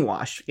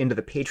 brainwashed into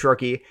the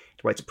patriarchy,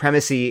 white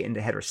supremacy, into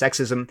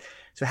heterosexism.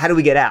 So how do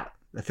we get out?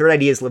 The third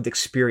idea is lived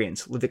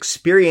experience. Lived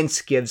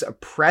experience gives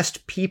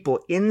oppressed people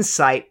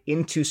insight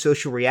into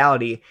social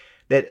reality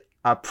that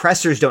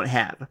oppressors don't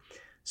have.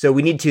 So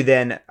we need to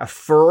then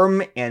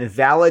affirm and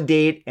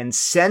validate and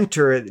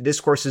center the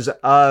discourses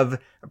of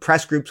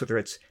oppressed groups, whether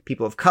it's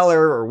people of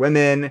color or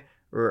women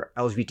or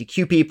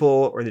LGBTQ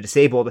people or the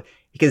disabled,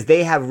 because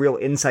they have real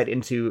insight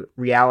into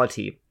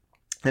reality.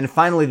 And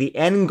finally, the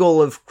end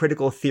goal of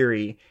critical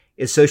theory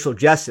is social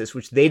justice,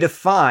 which they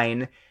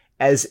define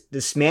as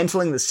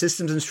dismantling the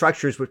systems and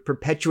structures which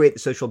perpetuate the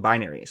social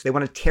binary. So they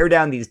want to tear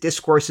down these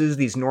discourses,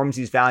 these norms,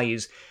 these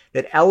values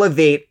that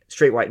elevate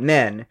straight white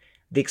men at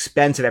the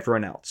expense of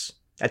everyone else.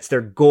 That's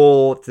their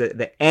goal,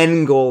 the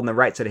end goal in the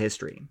right side of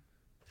history.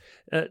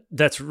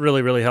 That's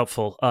really, really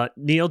helpful.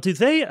 Neil, do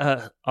they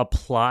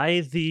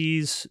apply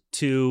these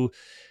to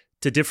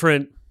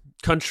different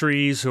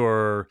countries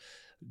or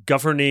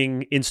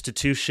governing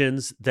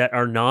institutions that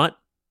are not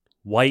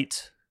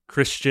white,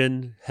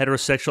 Christian,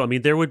 heterosexual? I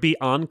mean, there would be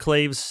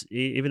enclaves,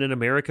 even in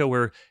America,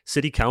 where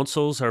city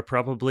councils are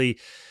probably,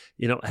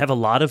 have a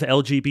lot of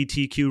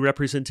LGBTQ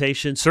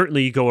representation.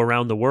 Certainly you go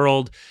around the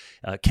world,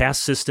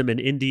 caste system in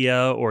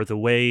India, or the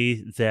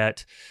way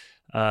that,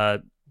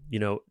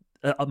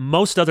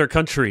 most other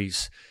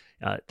countries,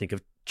 think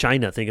of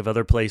China, think of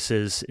other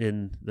places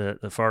in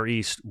the Far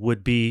East,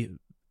 would be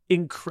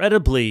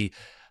incredibly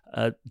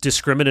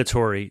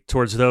discriminatory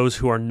towards those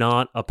who are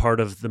not a part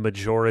of the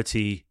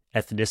majority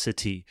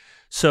ethnicity.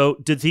 So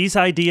do these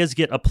ideas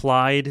get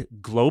applied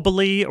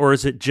globally, or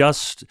is it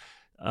just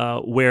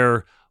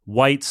where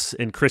whites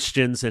and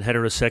Christians and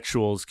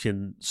heterosexuals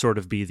can sort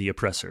of be the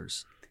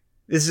oppressors?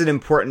 This is an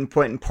important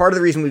point, and part of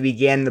the reason we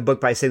began the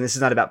book by saying this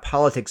is not about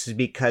politics is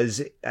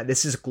because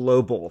this is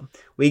global.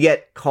 We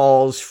get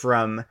calls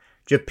from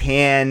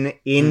Japan,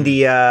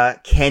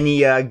 India,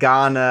 Kenya,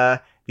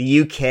 Ghana,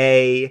 the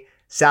UK,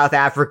 South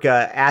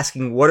Africa,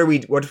 asking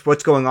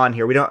what's going on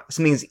here?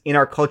 Something's in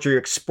our culture. You're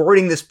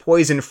exporting this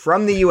poison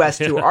from the US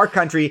to our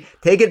country.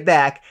 Take it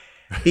back,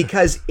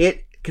 because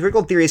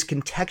critical theory is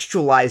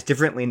contextualized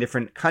differently in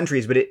different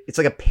countries, but it's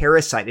like a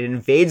parasite. It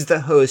invades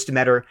the host no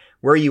matter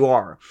where you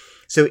are.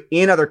 So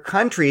in other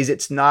countries,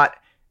 it's not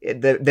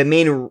the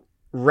main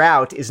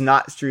route is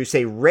not through,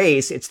 say,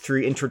 race. It's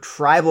through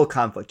intertribal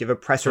conflict of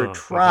oppressor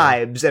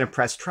tribes and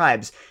oppressed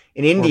tribes.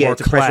 In India,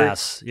 it's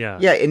class.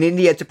 In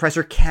India, it's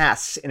oppressor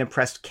castes and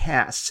oppressed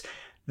castes.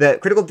 The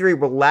critical theory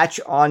will latch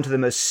on to the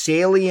most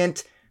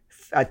salient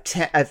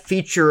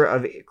feature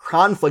of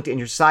conflict in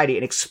your society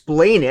and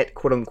explain it,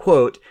 quote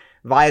unquote,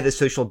 via the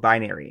social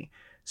binary.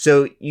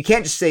 So you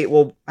can't just say,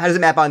 well, how does it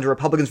map onto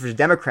Republicans versus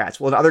Democrats?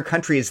 Well, in other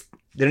countries,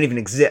 they don't even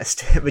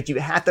exist. But you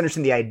have to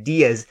understand the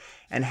ideas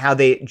and how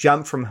they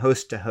jump from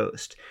host to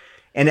host.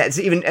 And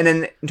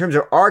then in terms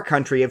of our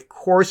country, of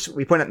course,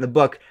 we point out in the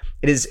book,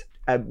 it is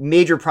a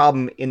major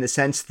problem in the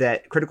sense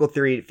that critical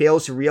theory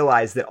fails to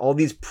realize that all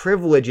these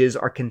privileges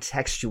are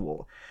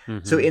contextual.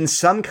 Mm-hmm. So in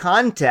some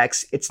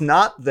contexts, it's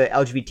not the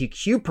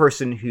LGBTQ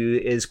person who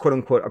is quote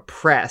unquote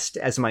oppressed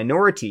as a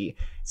minority.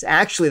 It's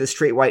actually the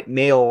straight white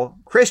male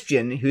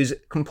Christian who's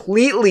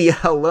completely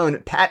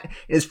alone. Pat,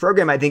 in his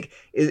program, I think,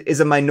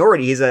 is a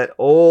minority. He's an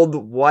old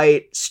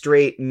white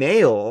straight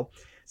male.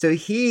 So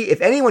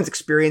if anyone's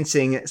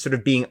experiencing sort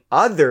of being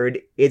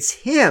othered, it's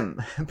him.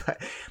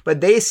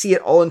 But they see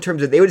it all in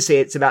terms of, they would say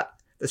it's about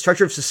the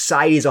structure of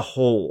society as a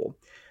whole.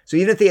 So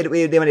even if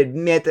they might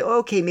admit that,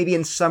 okay, maybe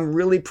in some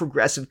really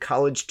progressive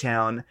college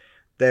town,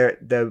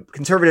 the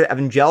conservative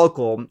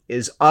evangelical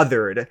is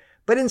othered,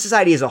 but in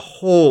society as a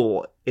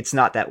whole, it's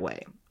not that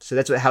way. So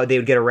that's how they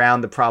would get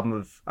around the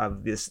problem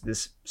of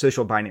this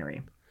social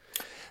binary.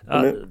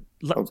 Go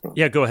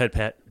ahead,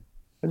 Pat.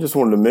 I just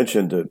wanted to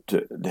mention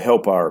to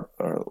help our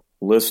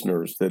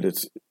listeners that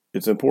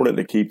it's important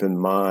to keep in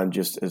mind,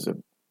 this is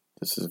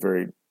a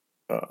very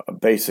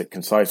basic,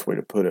 concise way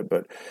to put it,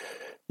 but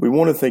we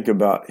want to think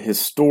about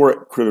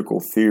historic critical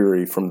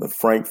theory from the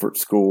Frankfurt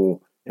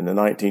School in the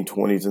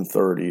 1920s and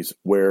 30s,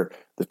 where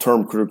the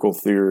term critical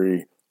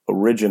theory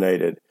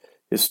originated.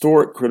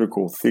 Historic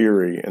critical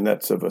theory, and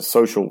that's of a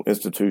social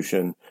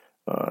institution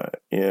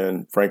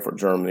in Frankfurt,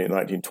 Germany in the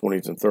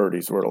 1920s and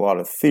 30s, where a lot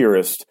of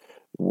theorists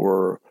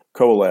were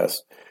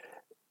coalesced.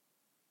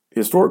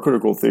 Historic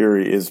critical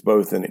theory is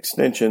both an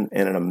extension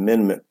and an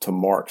amendment to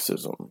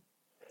Marxism.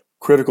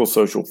 Critical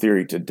social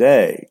theory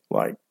today,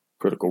 like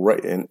critical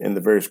and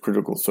the various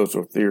critical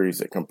social theories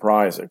that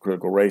comprise it,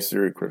 critical race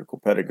theory, critical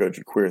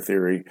pedagogy, queer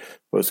theory,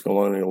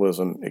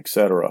 postcolonialism,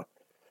 etc.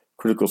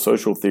 Critical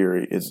social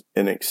theory is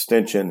an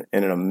extension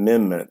and an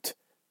amendment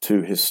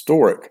to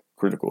historic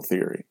critical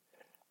theory.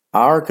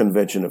 Our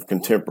convention of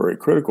contemporary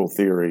critical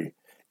theory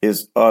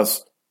is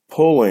us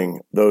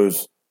pulling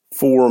those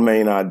four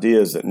main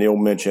ideas that Neil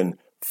mentioned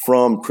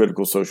from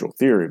critical social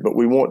theory. But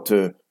we want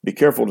to be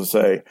careful to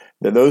say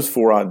that those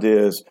four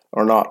ideas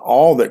are not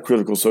all that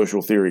critical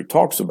social theory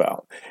talks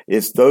about.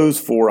 It's those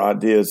four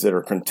ideas that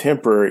are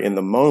contemporary in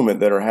the moment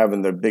that are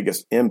having the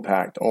biggest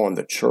impact on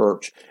the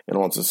church and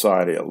on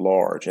society at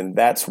large. And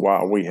that's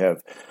why we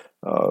have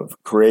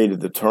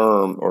created the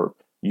term or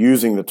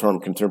using the term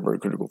contemporary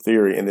critical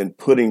theory and then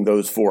putting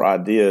those 4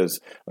 ideas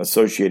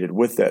associated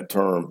with that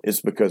term is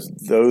because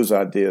those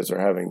ideas are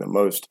having the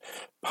most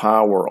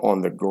power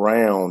on the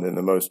ground and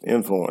the most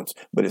influence.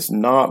 But it's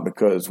not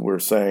because we're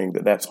saying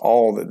that that's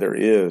all that there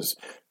is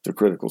to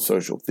critical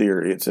social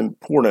theory. It's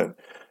important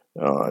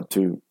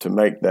to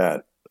make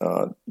that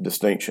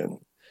distinction.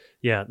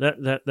 Yeah,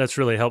 that's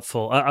really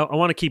helpful. I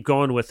want to keep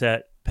going with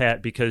that,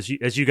 Pat, because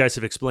as you guys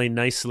have explained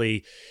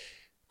nicely,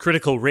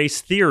 critical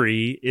race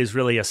theory is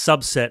really a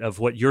subset of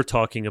what you're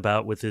talking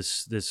about with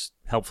this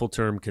helpful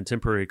term,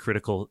 contemporary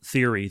critical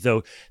theory,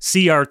 though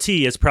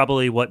CRT is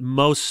probably what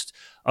most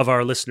of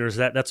our listeners,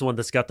 that's the one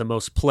that's got the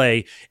most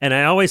play. And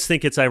I always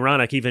think it's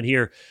ironic, even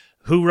here,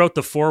 who wrote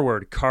the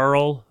foreword?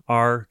 Carl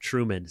R.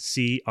 Truman,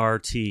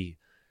 CRT.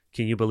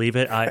 Can you believe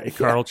it?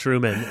 Carl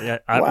Truman.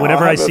 Wow,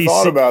 whenever I I see,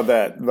 thought about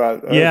that.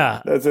 But,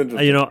 yeah, that's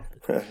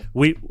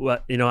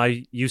interesting.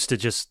 I used to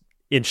just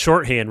in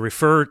shorthand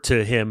refer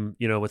to him,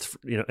 with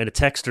in a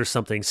text or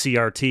something,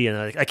 CRT,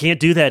 and I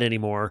can't do that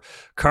anymore.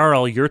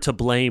 Carl, you're to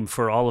blame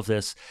for all of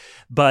this.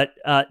 But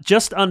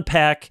just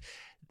unpack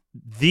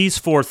these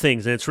 4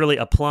 things, and it's really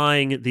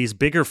applying these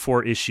bigger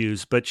 4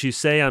 issues. But you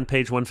say on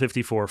page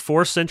 154,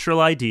 4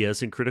 central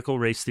ideas in critical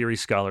race theory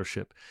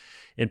scholarship.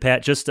 And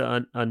Pat, just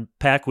to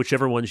unpack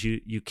whichever ones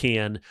you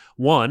can.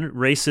 1,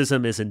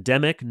 racism is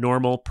endemic,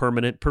 normal,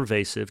 permanent,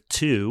 pervasive.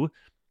 2,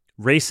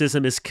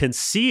 racism is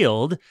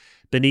concealed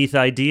beneath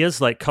ideas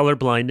like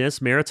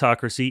colorblindness,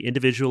 meritocracy,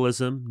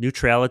 individualism,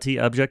 neutrality,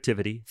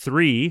 objectivity.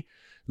 3,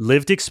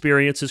 lived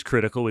experience is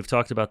critical. We've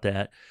talked about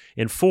that.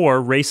 And 4,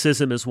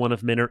 racism is one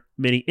of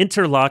many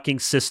interlocking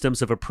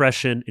systems of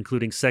oppression,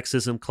 including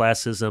sexism,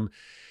 classism,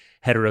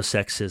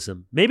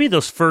 heterosexism. Maybe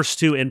those first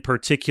 2 in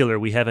particular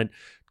we haven't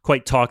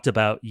quite talked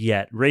about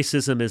yet.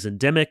 Racism is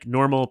endemic,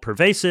 normal,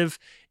 pervasive,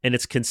 and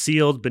it's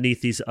concealed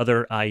beneath these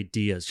other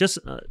ideas. Just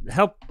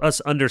help us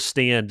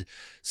understand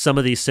some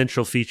of these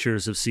central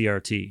features of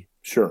CRT.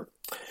 Sure.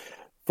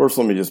 First,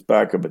 let me just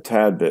back up a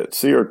tad bit.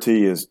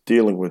 CRT is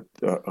dealing with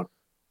a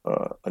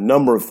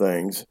number of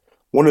things.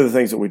 One of the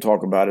things that we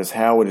talk about is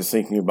how it is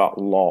thinking about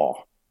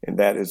law, and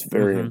that is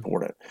very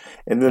important.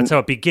 And then that's how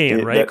it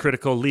began, right?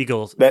 Critical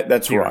legal.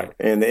 That's theory. right.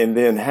 And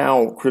then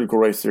how critical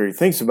race theory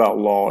thinks about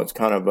law is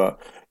kind of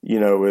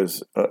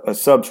is a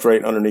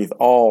substrate underneath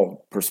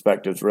all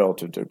perspectives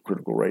relative to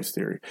critical race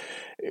theory.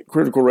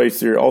 Critical race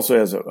theory also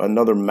has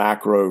another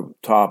macro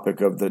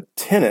topic of the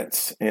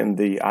tenets and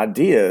the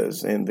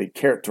ideas and the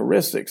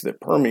characteristics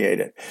that permeate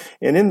it.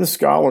 And in the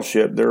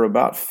scholarship, there are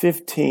about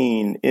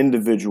 15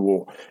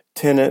 individual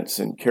tenets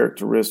and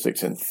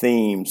characteristics and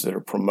themes that are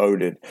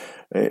promoted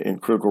in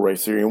critical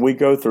race theory. And we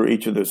go through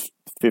each of those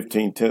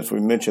 15 tenets.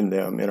 We mentioned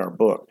them in our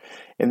book.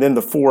 And then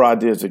the 4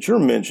 ideas that you're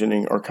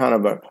mentioning are kind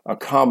of a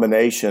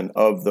combination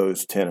of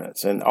those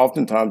tenets. And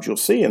oftentimes you'll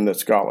see in the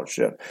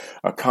scholarship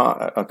a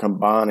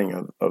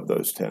combining of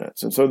those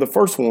tenets. And so the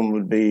first one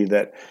would be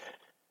that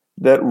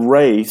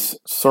race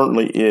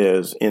certainly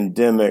is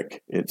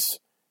endemic, it's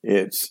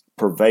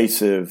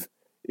pervasive,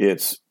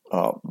 it's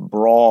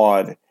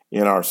broad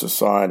in our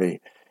society.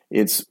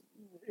 It's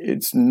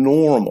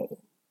normal.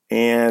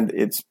 And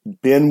it's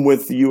been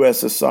with U.S.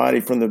 society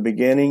from the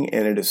beginning,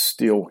 and it is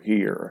still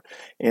here.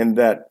 And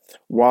that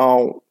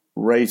while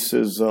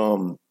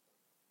racism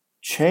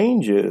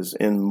changes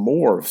and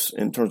morphs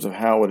in terms of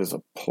how it is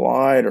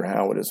applied or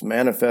how it is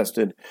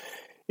manifested,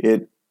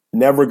 it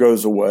never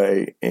goes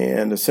away,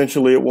 and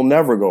essentially it will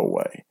never go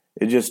away.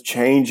 It just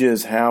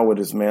changes how it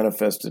is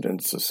manifested in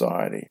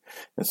society.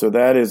 And so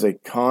that is a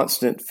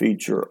constant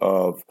feature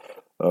of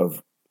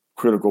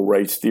critical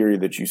race theory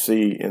that you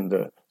see in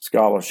the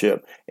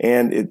scholarship,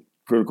 and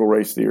critical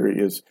race theory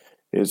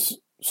is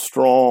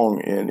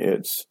strong in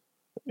its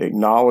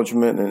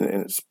acknowledgement and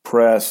its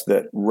press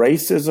that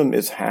racism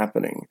is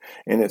happening,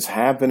 and it's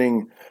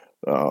happening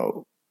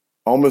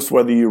almost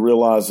whether you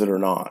realize it or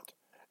not.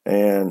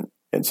 And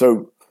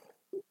so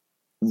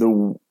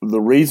the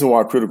reason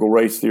why critical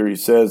race theory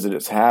says that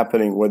it's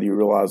happening whether you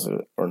realize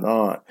it or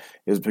not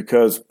is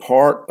because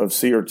part of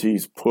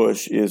CRT's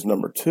push is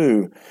number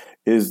 2,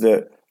 is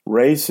that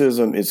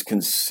racism is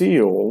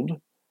concealed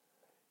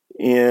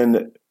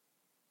in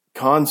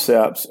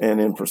concepts and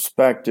in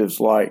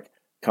perspectives like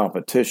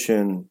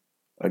competition,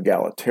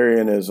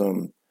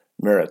 egalitarianism,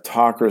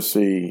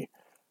 meritocracy,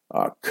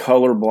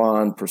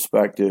 colorblind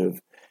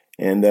perspective,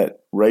 and that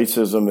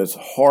racism is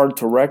hard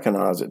to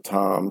recognize at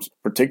times,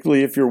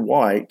 particularly if you're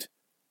white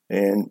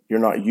and you're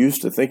not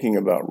used to thinking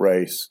about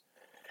race.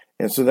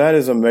 And so that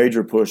is a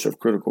major push of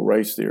critical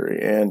race theory.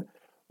 And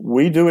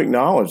we do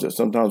acknowledge that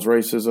sometimes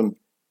racism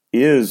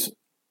is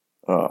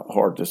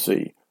hard to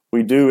see.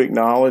 We do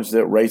acknowledge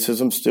that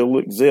racism still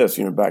exists.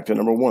 Back to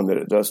number 1, that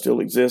it does still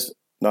exist,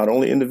 not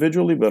only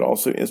individually, but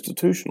also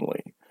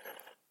institutionally.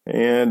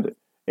 And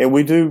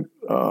we do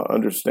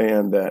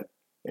understand that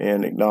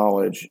and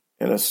acknowledge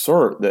and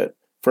assert that,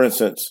 for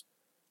instance,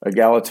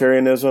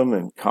 egalitarianism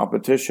and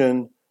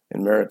competition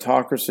and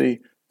meritocracy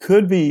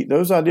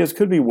those ideas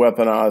could be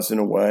weaponized in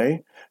a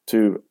way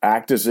to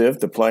act as if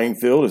the playing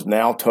field is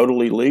now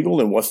totally legal.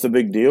 And what's the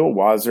big deal?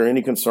 Why is there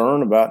any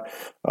concern about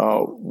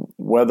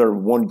whether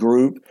one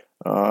group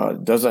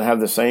doesn't have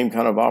the same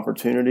kind of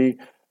opportunity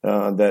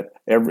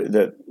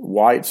that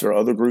whites or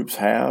other groups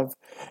have?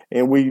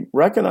 And we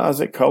recognize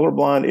that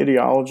colorblind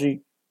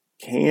ideology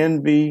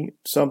can be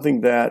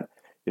something that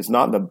is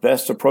not the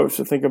best approach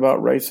to think about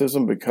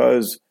racism,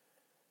 because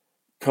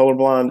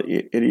colorblind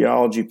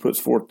ideology puts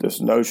forth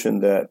this notion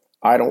that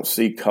I don't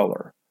see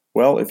color.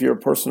 Well, if you're a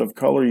person of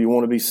color, you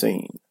want to be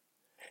seen.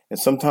 And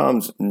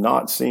sometimes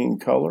not seeing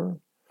color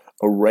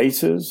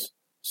erases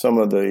some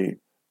of the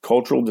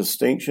cultural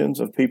distinctions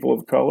of people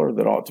of color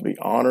that ought to be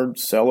honored,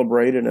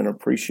 celebrated, and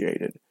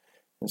appreciated.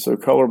 And so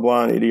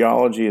colorblind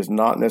ideology is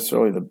not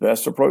necessarily the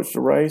best approach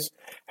to race.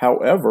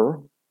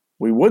 However,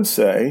 we would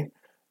say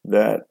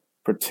that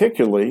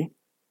particularly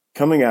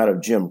coming out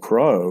of Jim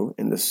Crow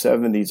in the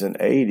 70s and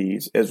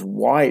 80s, as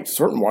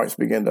certain whites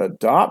began to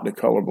adopt the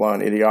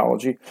colorblind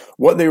ideology,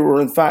 what they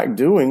were in fact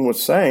doing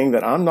was saying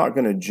that I'm not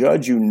going to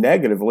judge you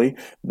negatively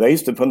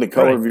based upon the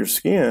color of your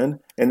skin.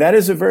 And that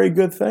is a very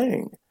good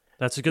thing.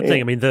 That's a good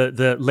thing. I mean,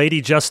 the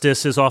Lady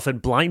Justice is often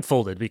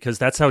blindfolded because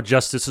that's how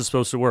justice is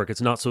supposed to work.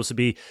 It's not supposed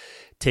to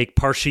take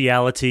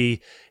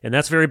partiality, and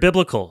that's very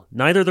biblical.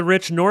 Neither the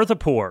rich nor the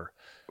poor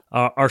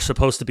are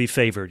supposed to be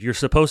favored. You're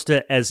supposed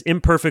to, as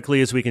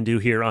imperfectly as we can do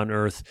here on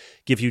earth,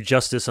 give you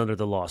justice under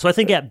the law. So I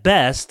think at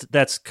best,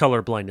 that's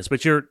color blindness. But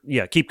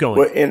keep going.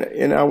 Well,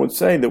 and I would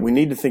say that we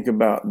need to think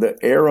about the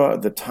era,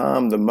 the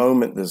time, the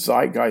moment, the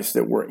zeitgeist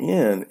that we're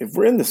in. If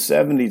we're in the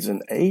 70s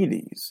and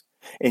 80s,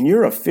 and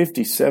you're a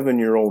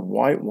 57-year-old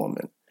white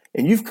woman,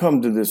 and you've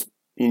come to this,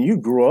 and you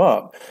grew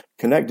up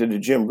connected to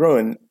Jim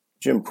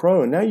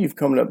Crow, and now you've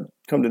come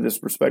to this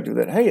perspective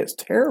that, hey, it's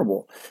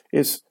terrible.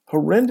 It's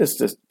horrendous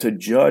to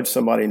judge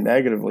somebody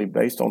negatively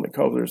based on the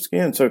color of their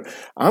skin. So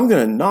I'm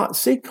going to not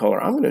see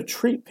color. I'm going to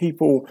treat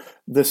people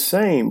the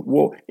same.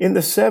 Well, in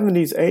the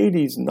 70s,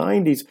 80s,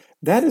 90s,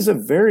 that is a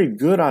very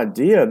good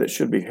idea that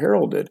should be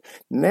heralded.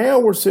 Now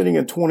we're sitting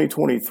in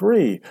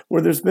 2023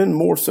 where there's been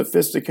more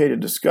sophisticated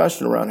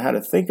discussion around how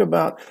to think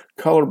about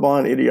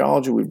colorblind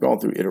ideology. We've gone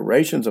through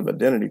iterations of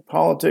identity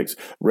politics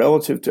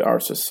relative to our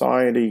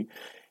society.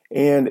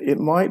 And it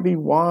might be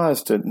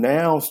wise to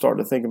now start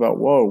to think about,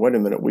 whoa, wait a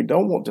minute, we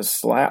don't want to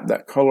slap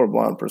that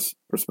colorblind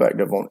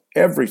perspective on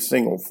every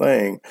single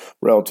thing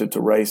relative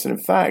to race. And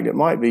in fact, it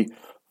might be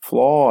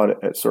flawed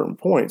at certain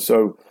points.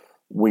 So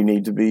we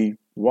need to be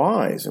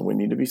wise and we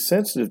need to be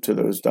sensitive to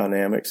those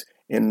dynamics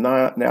and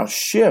not now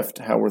shift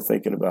how we're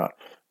thinking about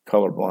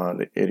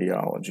colorblind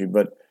ideology.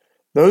 But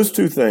those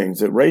two things,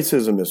 that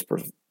racism is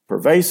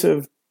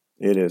pervasive,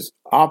 it is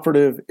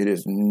operative, it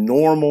is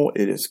normal,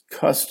 it is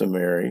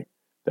customary.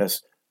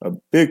 That's a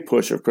big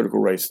push of critical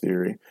race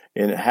theory,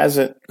 and it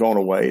hasn't gone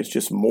away. It's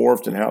just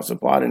morphed in how it's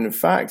applied. And in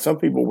fact, some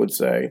people would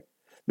say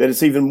that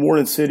it's even more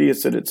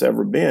insidious than it's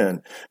ever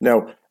been.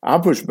 Now, I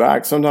push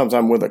back. Sometimes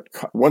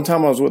one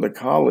time I was with a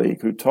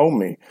colleague who told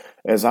me,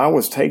 as I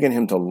was taking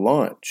him to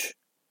lunch,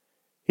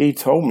 he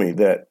told me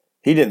that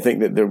he didn't think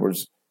that there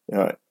was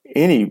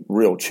any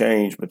real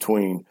change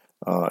between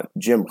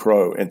Jim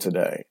Crow and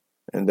today,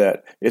 and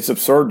that it's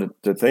absurd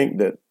to think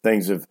that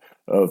things have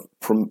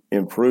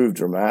improved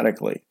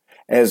dramatically.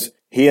 As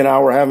he and I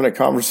were having a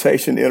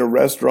conversation in a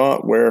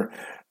restaurant where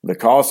the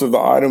cost of the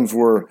items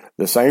were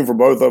the same for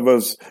both of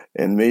us,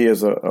 and me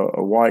as a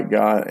white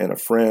guy and a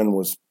friend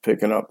was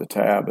picking up the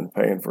tab and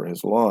paying for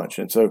his lunch.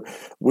 And so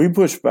we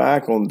push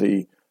back on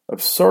the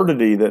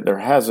absurdity that there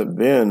hasn't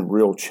been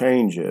real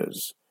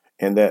changes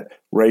and that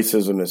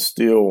racism is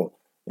still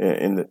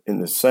in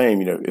the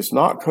same, it's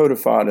not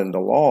codified in the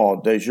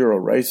law, de jure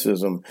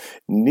racism,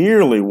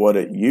 nearly what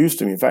it used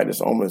to be. In fact,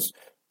 it's almost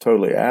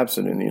totally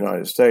absent in the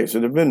United States. So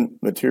there have been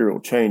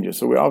material changes.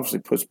 So we obviously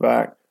push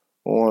back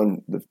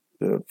on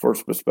the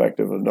first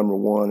perspective of number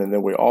one, and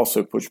then we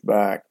also push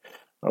back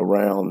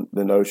around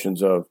the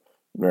notions of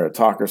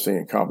meritocracy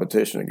and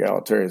competition,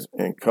 egalitarianism,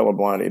 and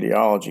colorblind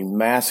ideology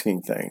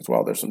masking things.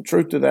 While there's some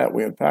truth to that,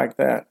 we unpack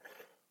that.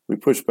 We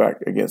push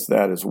back against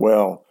that as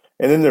well.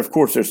 And then, of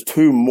course, there's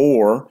two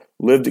more: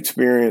 lived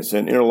experience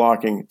and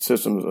interlocking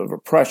systems of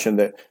oppression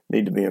that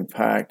need to be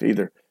unpacked.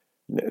 Either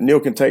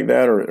Neil can take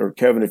that, or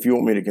Kevin, if you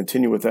want me to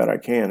continue with that, I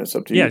can. It's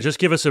up to you. Yeah, just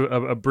give us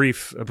a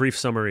brief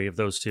summary of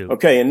those two.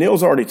 Okay, and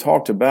Neil's already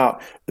talked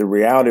about the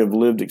reality of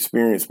lived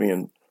experience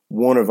being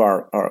one of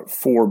our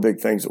four big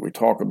things that we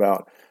talk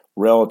about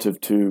relative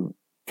to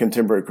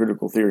contemporary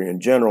critical theory in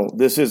general.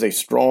 This is a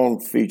strong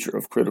feature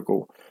of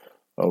critical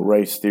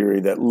race theory,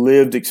 that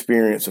lived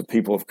experience of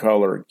people of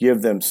color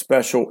give them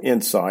special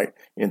insight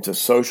into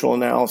social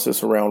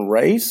analysis around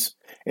race,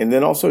 and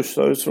then also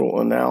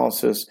social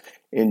analysis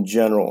in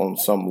general on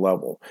some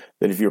level.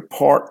 That if you're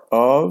part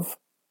of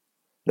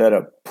that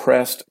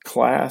oppressed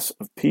class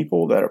of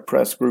people, that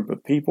oppressed group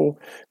of people,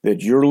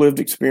 that your lived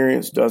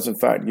experience does in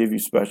fact give you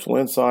special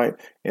insight,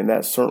 and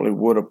that certainly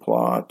would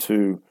apply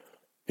to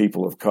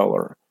people of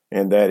color.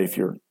 And that if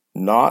you're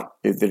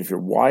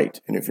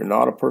white and if you're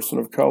not a person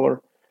of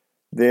color,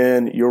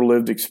 then your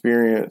lived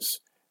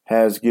experience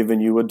has given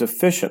you a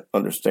deficient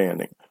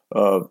understanding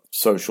of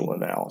social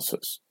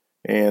analysis.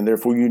 And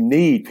therefore, you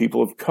need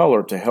people of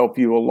color to help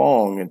you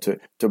along and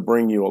to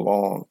bring you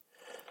along.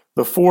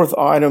 The fourth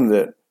item,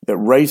 that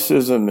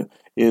racism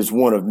is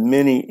one of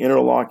many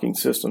interlocking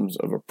systems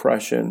of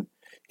oppression.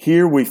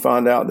 Here we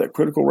find out that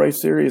critical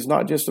race theory is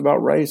not just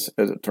about race,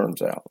 as it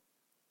turns out.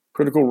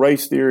 Critical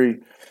race theory,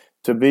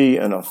 to be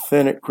an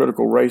authentic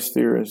critical race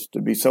theorist,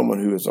 to be someone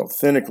who is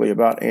authentically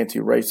about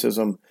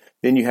anti-racism,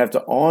 then you have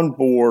to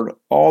onboard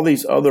all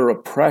these other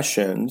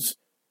oppressions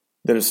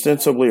that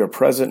ostensibly are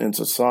present in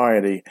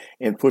society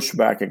and push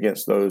back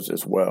against those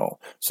as well.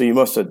 So you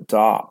must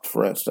adopt,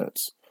 for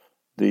instance,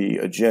 the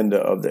agenda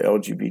of the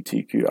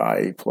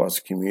LGBTQIA plus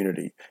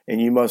community. And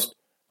you must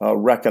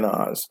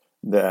recognize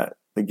that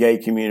the gay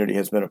community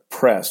has been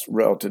oppressed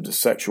relative to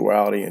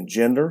sexuality and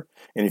gender.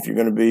 And if you're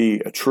going to be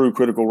a true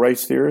critical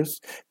race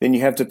theorist, then you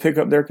have to pick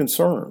up their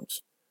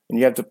concerns. And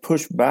you have to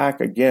push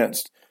back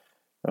against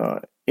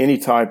any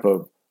type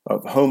of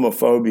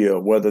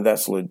homophobia, whether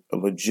that's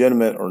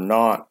legitimate or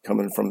not,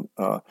 coming from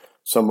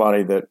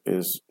somebody that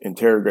is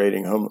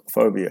interrogating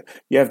homophobia.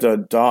 You have to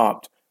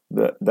adopt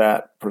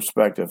that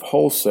perspective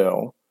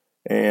wholesale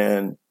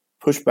and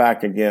push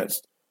back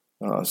against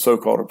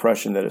so-called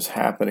oppression that is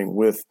happening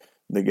with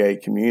the gay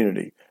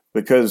community,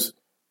 because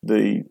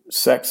the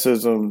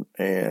sexism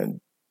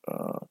and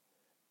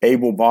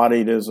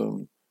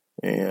able-bodiedism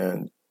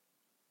and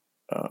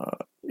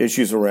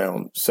issues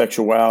around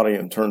sexuality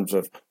in terms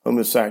of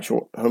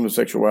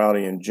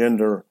homosexuality and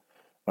gender,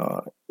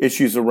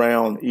 issues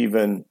around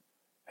even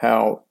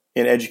how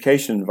in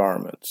education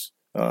environments,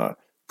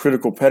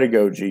 critical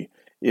pedagogy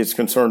is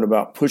concerned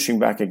about pushing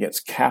back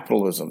against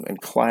capitalism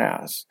and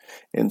class.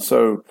 And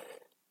so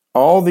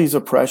all these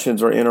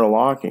oppressions are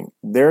interlocking.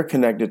 They're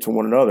connected to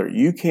one another.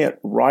 You can't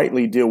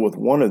rightly deal with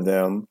one of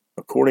them,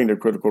 according to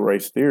critical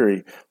race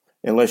theory,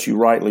 unless you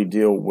rightly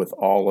deal with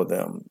all of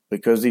them,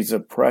 because these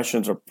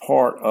oppressions are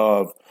part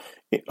of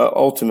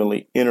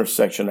ultimately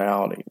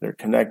intersectionality. They're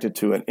connected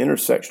to an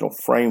intersectional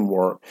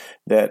framework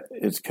that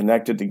is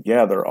connected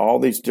together, all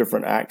these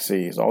different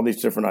axes, all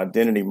these different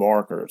identity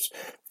markers,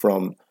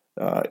 from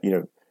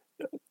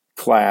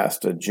class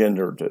to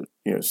gender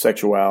to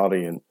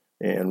sexuality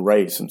and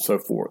race and so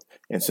forth.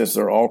 And since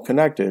they're all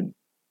connected,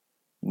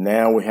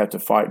 now we have to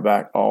fight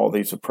back all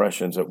these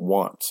oppressions at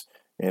once.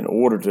 In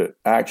order to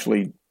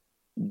actually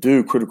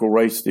do critical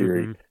race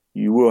theory,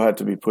 you will have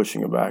to be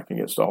pushing back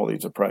against all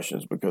these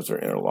oppressions because they're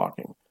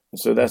interlocking. And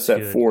so that's that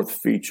good fourth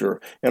feature.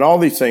 And all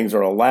these things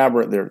are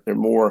elaborate. They're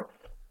more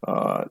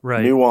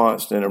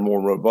nuanced and are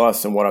more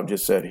robust than what I've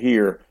just said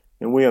here.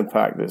 And we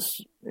unpack this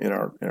in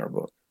our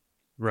book.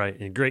 Right.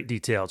 In great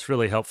detail. It's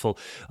really helpful.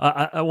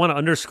 I want to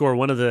underscore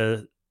one of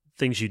the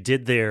things you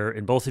did there,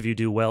 and both of you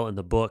do well in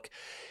the book,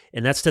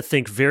 and that's to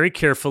think very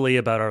carefully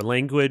about our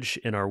language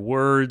and our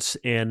words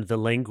and the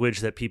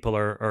language that people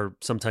are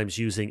sometimes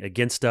using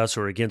against us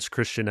or against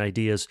Christian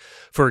ideas.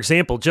 For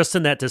example, just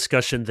in that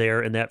discussion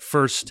there, in that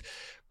first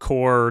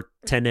core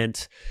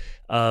tenet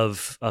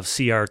of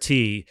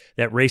CRT,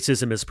 that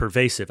racism is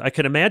pervasive, I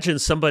could imagine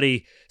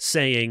somebody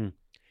saying,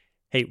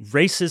 hey,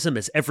 racism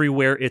is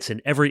everywhere. It's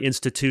in every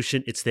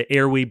institution. It's the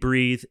air we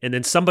breathe. And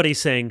then somebody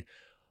saying,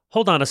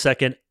 hold on a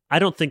second, I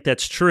don't think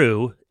that's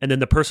true. And then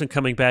the person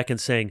coming back and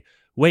saying,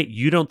 wait,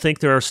 you don't think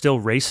there are still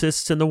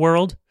racists in the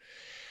world?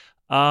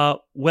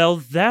 Well,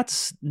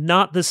 that's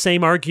not the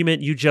same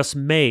argument you just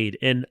made.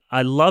 And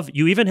I love,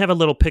 you even have a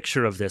little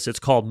picture of this. It's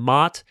called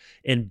Mott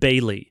and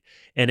Bailey.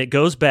 And it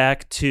goes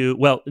back to,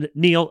 well,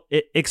 Neil,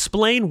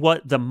 explain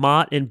what the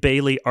Mott and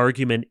Bailey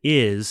argument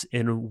is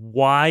and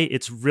why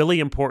it's really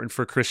important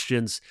for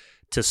Christians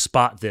to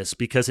spot this,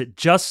 because it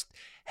just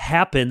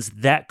happens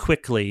that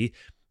quickly.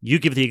 You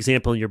give the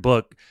example in your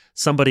book.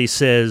 Somebody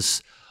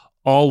says,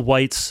 all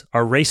whites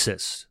are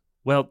racist.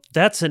 Well,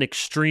 that's an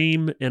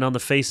extreme and on the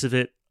face of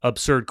it,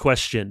 absurd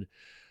question.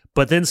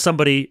 But then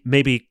somebody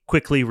maybe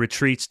quickly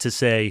retreats to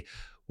say,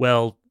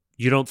 well,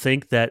 you don't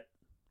think that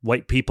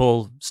white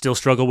people still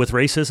struggle with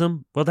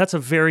racism? Well, that's a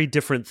very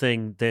different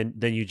thing than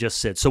you just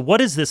said. So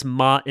what is this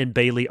Mott and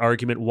Bailey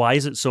argument? Why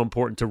is it so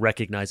important to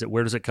recognize it?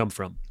 Where does it come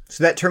from?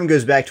 So that term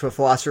goes back to a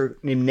philosopher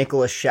named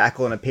Nicholas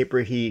Shackle in a paper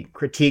he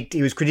critiqued.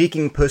 He was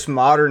critiquing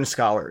postmodern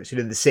scholars who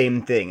did the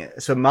same thing.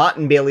 So Mott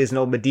and Bailey is an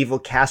old medieval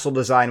castle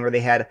design where they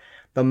had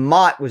the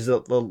motte was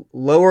the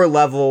lower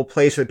level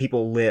place where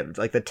people lived,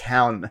 like the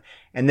town.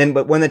 And then,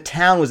 but when the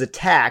town was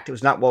attacked, it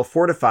was not well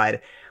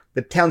fortified.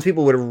 The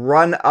townspeople would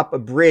run up a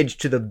bridge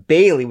to the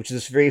Bailey, which is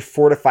this very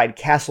fortified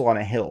castle on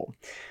a hill.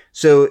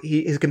 So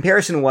his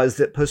comparison was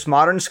that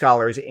postmodern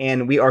scholars,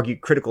 and we argue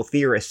critical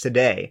theorists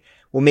today,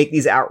 will make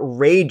these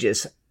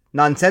outrageous,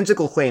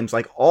 nonsensical claims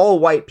like all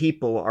white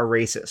people are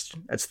racist.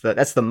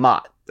 That's the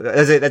Mott.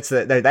 That's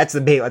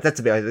the Bailey.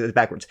 That's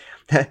backwards.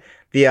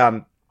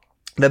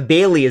 The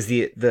Bailey is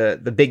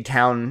the big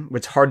town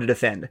which is hard to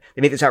defend.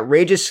 They make this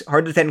outrageous,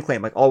 hard to defend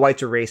claim like all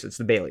whites are racist. It's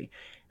the Bailey.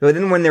 But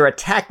then when they're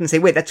attacked and say,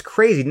 wait, that's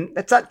crazy,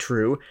 that's not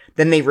true,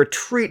 then they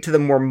retreat to the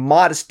more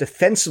modest,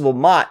 defensible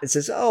Mott that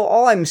says, oh,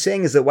 all I'm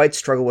saying is that whites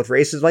struggle with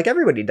racism like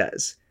everybody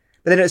does.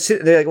 But then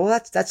they're like, well,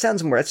 that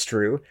sounds more, that's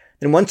true.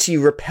 And once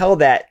you repel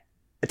that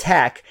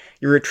attack,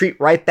 you retreat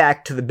right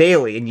back to the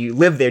Bailey and you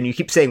live there and you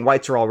keep saying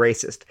whites are all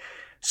racist.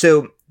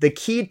 So the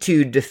key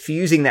to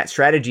diffusing that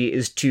strategy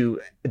is to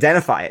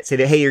identify it. Say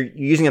that, hey, you're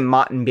using a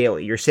Mott and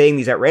Bailey. You're saying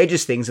these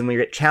outrageous things, and when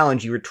you get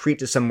challenged, you retreat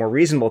to some more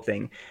reasonable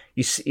thing.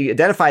 You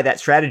identify that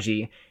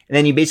strategy, and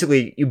then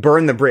you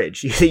burn the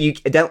bridge. You say you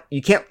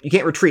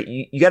can't retreat.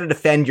 You got to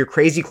defend your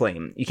crazy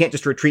claim. You can't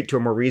just retreat to a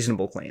more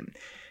reasonable claim.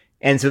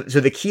 And so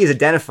the key is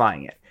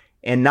identifying it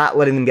and not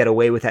letting them get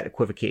away with that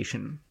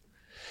equivocation.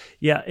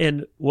 Yeah,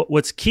 and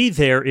what's key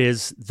there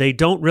is they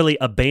don't really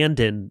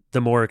abandon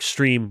the more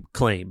extreme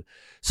claim.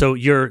 So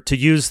to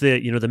use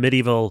the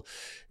medieval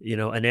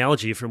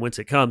analogy from whence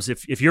it comes,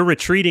 if you're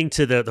retreating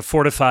to the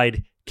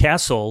fortified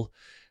castle,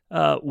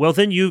 well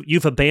then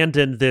you've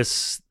abandoned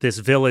this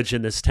village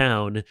and this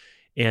town,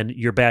 and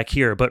you're back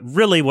here. But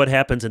really what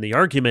happens in the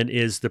argument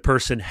is the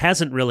person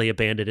hasn't really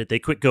abandoned it. They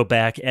could go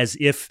back as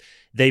if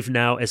they've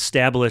now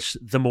established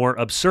the more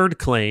absurd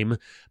claim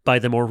by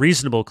the more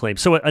reasonable claim.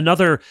 So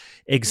another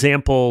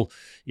example,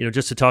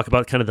 just to talk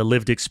about kind of the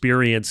lived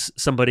experience,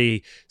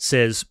 somebody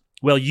says,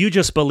 well, you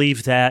just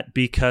believe that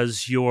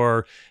because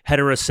you're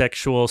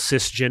heterosexual,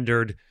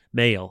 cisgendered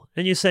male.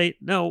 And you say,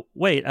 no,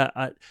 wait,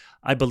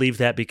 I believe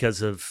that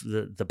because of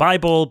the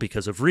Bible,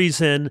 because of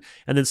reason.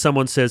 And then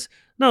someone says,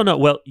 no,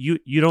 well,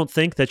 you don't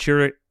think that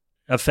you're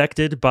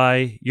affected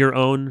by your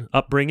own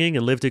upbringing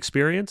and lived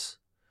experience?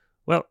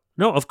 Well,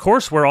 no, of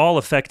course we're all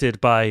affected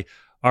by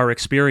our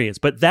experience,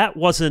 but that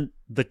wasn't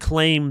the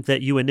claim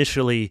that you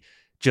initially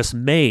just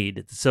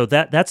made. So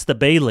that's the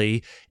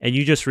Bailey, and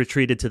you just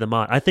retreated to the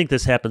Mott. I think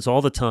this happens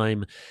all the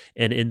time,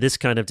 and in this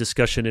kind of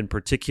discussion in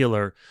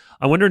particular.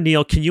 I wonder,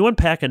 Neil, can you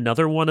unpack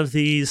another one of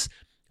these?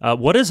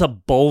 What is a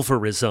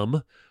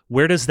bulverism?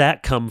 Where does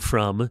that come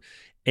from?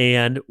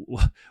 And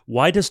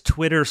why does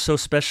Twitter so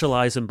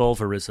specialize in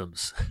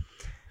bulverisms?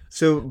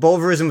 So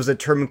bulverism was a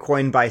term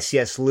coined by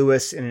C.S.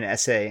 Lewis in an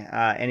essay,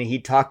 and he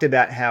talked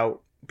about how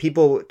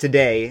people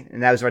today,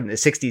 and that was right in the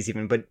 60s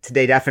even, but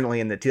today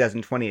definitely in the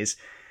 2020s,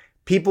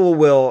 people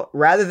will,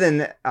 rather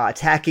than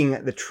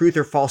attacking the truth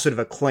or falsehood of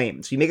a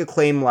claim, so you make a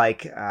claim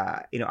like,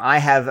 I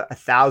have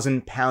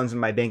 1,000 pounds in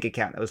my bank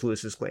account. That was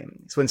Lewis's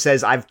claim. Someone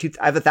says, I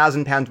have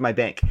 1,000 pounds in my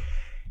bank.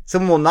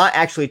 Someone will not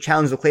actually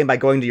challenge the claim by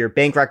going to your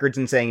bank records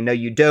and saying, no,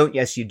 you don't.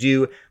 Yes, you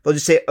do. They'll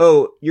just say,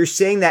 oh, you're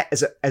saying that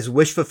as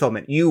wish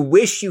fulfillment. You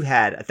wish you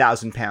had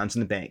 1,000 pounds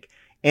in the bank.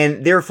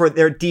 And therefore,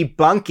 they're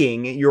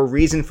debunking your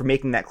reason for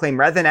making that claim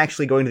rather than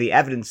actually going to the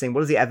evidence saying,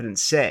 what does the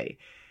evidence say?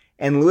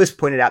 And Lewis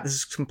pointed out this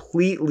is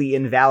completely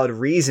invalid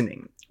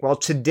reasoning. Well,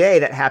 today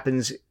that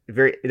happens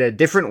in a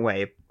different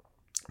way.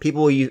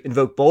 People will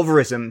invoke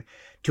bulverism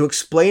to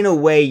explain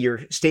away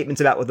your statements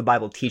about what the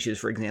Bible teaches,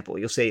 for example.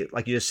 You'll say,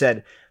 like you just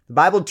said, the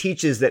Bible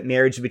teaches that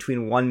marriage is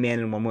between one man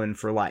and one woman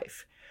for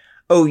life.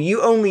 Oh,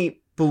 you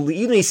only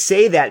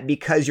say that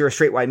because you're a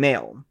straight white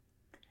male.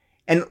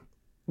 And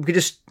we could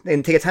just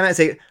take a time out and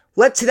say,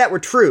 let's say that were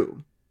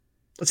true.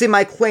 Let's say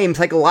my claim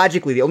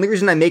psychologically, the only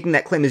reason I'm making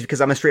that claim is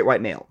because I'm a straight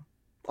white male.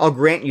 I'll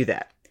grant you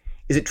that.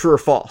 Is it true or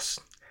false?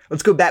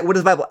 Let's go back. What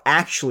does the Bible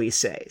actually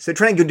say? So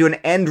trying to do an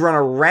end run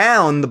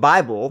around the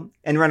Bible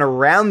and run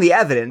around the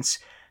evidence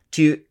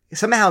to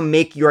somehow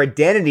make your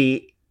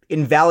identity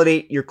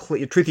invalidate your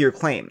truth of your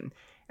claim.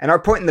 And our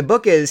point in the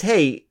book is,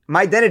 hey,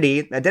 my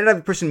identity, the identity of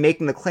the person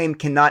making the claim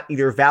cannot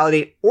either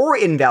validate or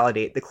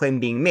invalidate the claim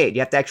being made.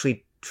 You have to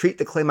actually treat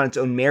the claim on its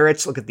own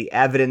merits, look at the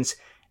evidence,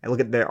 and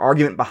look at the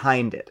argument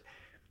behind it.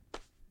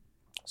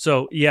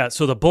 So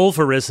the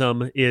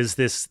bulverism is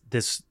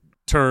this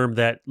term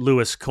that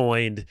Lewis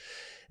coined,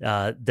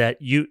 that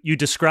you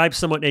describe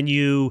someone and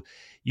you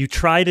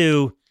try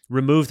to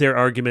remove their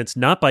arguments,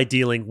 not by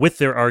dealing with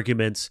their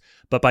arguments,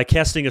 but by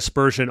casting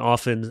aspersion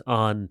often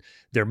on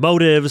their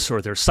motives or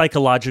their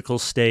psychological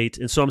state.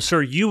 And so I'm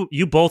sure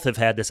you both have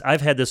had this. I've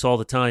had this all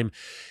the time.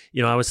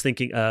 I was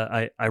thinking,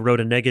 I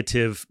wrote a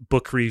negative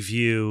book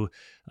review.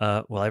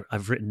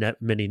 I've written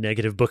many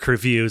negative book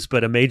reviews,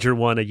 but a major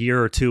one a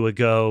year or two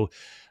ago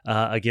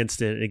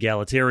against an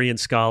egalitarian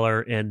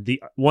scholar. And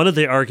one of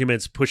the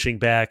arguments pushing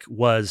back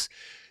was,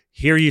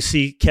 here you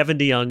see Kevin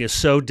DeYoung is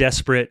so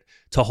desperate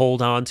to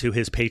hold on to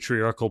his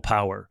patriarchal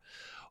power.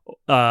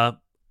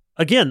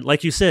 Again,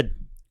 like you said,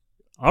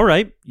 all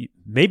right,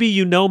 maybe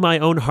you know my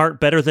own heart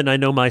better than I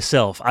know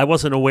myself. I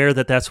wasn't aware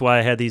that that's why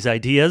I had these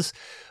ideas.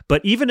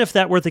 But even if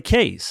that were the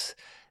case,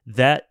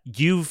 that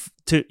you've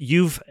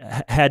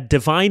had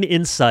divine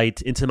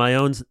insight into my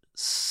own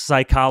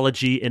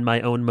psychology and my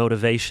own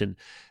motivation,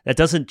 that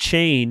doesn't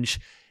change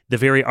the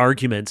very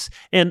arguments.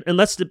 And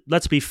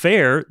let's be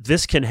fair,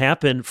 this can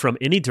happen from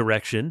any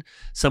direction.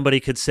 Somebody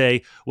could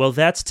say, well,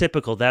 that's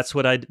typical. That's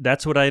what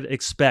I'd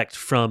expect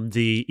from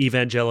the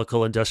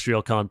evangelical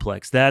industrial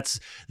complex.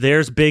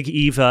 There's Big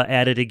Eva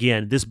at it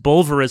again. This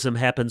bulverism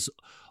happens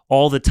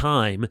all the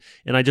time.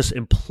 And I just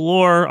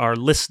implore our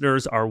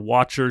listeners, our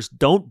watchers,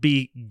 don't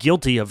be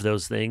guilty of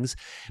those things.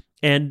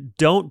 And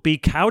don't be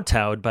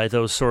kowtowed by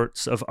those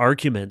sorts of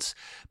arguments,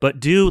 but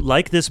do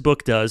like this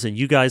book does, and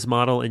you guys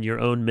model in your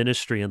own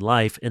ministry and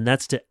life, and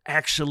that's to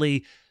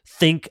actually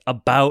think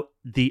about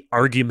the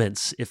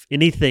arguments? If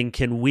anything,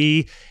 can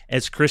we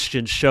as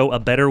Christians show a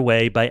better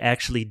way by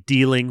actually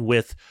dealing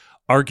with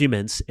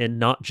arguments and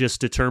not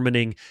just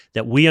determining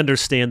that we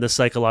understand the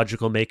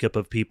psychological makeup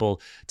of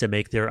people to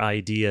make their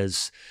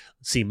ideas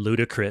seem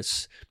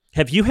ludicrous?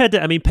 Have you had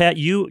to, I mean, Pat,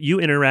 you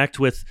interact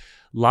with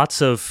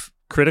lots of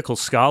critical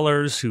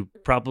scholars who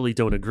probably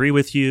don't agree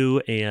with you.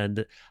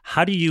 And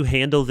how do you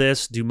handle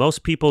this? Do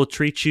most people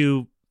treat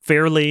you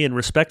fairly and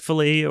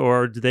respectfully,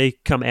 or do they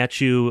come at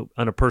you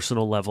on a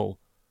personal level?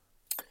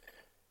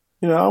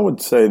 I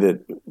would say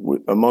that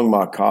among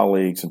my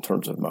colleagues, in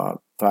terms of my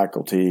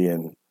faculty,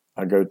 and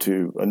I go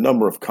to a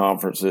number of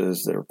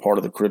conferences that are part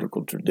of the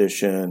critical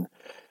tradition,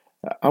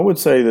 I would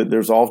say that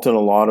there's often a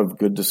lot of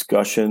good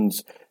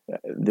discussions.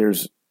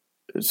 There's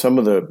some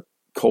of the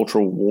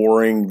cultural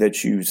warring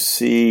that you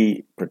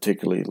see,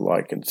 particularly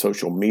like in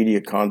social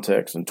media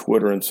context and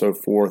Twitter and so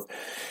forth.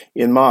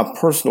 In my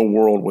personal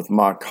world with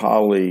my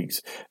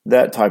colleagues,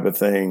 that type of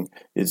thing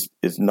is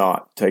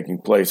not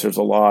taking place. There's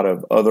a lot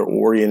of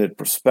other-oriented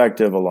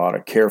perspective, a lot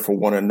of care for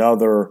one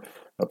another,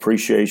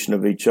 appreciation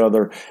of each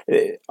other.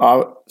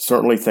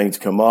 Certainly things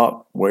come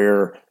up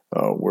where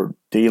we're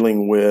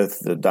dealing with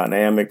the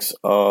dynamics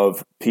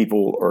of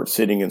people are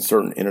sitting in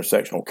certain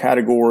intersectional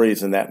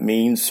categories, and that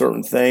means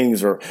certain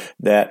things or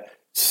that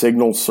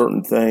signals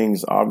certain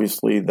things.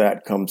 Obviously,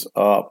 that comes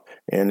up,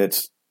 and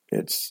it's.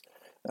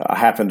 I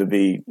happen to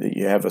be.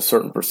 You have a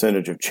certain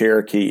percentage of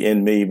Cherokee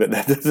in me, but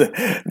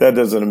that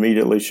doesn't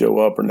immediately show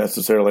up or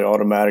necessarily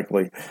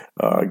automatically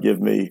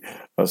give me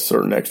a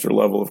certain extra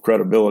level of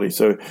credibility.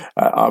 So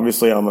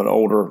obviously, I'm an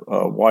older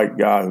white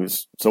guy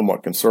who's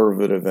somewhat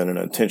conservative and an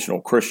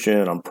intentional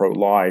Christian. I'm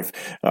pro-life,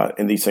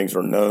 and these things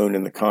are known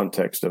in the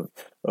context of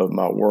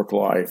my work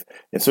life.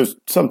 And so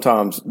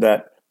sometimes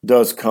that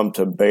does come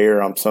to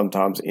bear. I'm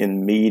sometimes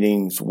in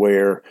meetings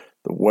where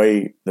the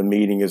way the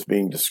meeting is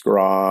being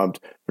described,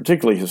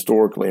 particularly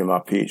historically in my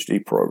PhD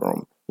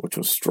program, which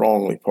was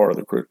strongly part of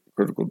the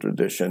critical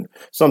tradition,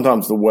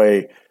 sometimes the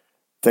way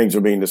things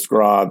are being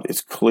described,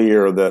 it's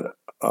clear that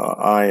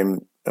I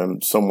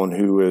am someone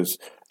who is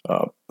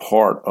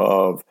part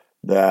of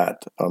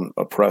that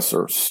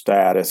oppressor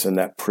status and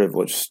that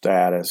privileged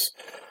status.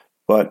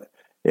 But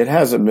it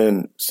hasn't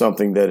been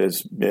something that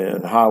has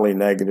been highly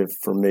negative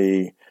for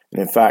me.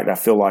 And in fact, I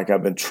feel like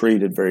I've been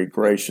treated very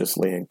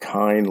graciously and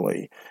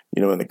kindly,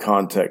 in the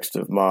context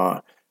of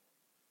my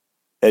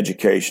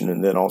education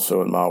and then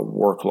also in my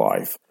work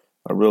life.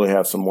 I really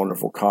have some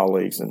wonderful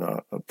colleagues, and I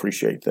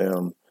appreciate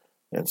them.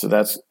 And so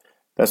that's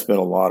been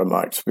a lot of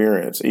my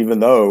experience, even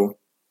though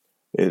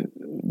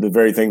the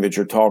very thing that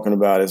you're talking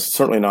about is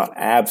certainly not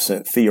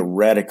absent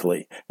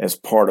theoretically as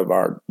part of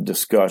our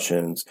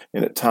discussions.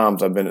 And at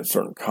times I've been at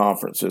certain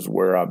conferences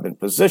where I've been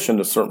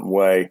positioned a certain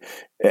way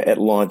at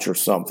lunch or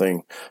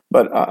something,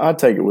 but I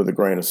take it with a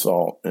grain of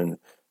salt and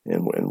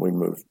we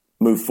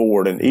move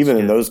forward. And even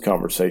in those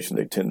conversations,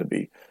 they tend to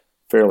be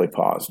fairly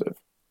positive.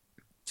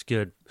 It's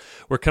good.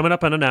 We're coming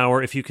up on an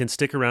hour. If you can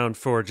stick around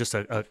for just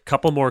a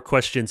couple more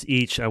questions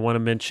each, I want to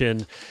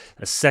mention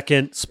a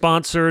second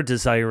sponsor,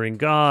 Desiring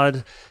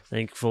God.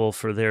 Thankful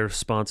for their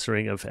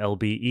sponsoring of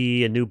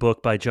LBE, a new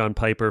book by John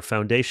Piper,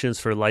 Foundations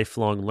for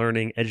Lifelong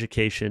Learning,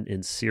 Education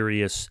in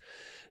Serious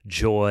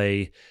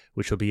Joy,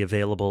 which will be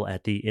available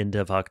at the end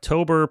of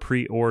October.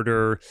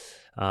 Pre-order.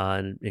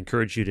 And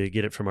encourage you to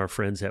get it from our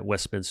friends at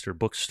Westminster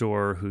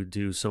Bookstore, who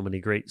do so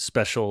many great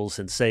specials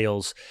and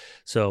sales.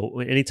 So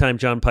anytime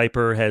John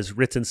Piper has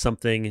written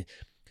something,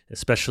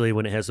 especially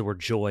when it has the word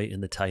joy in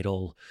the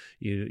title,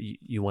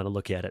 you want to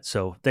look at it.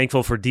 So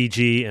thankful for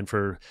DG and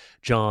for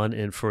John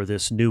and for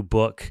this new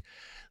book.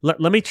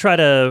 Let me try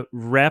to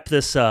wrap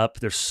this up.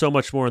 There's so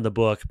much more in the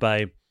book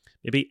by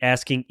maybe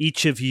asking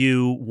each of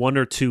you one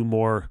or two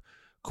more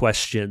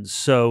questions.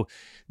 So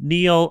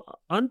Neil,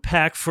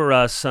 unpack for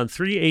us on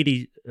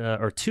 380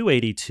 or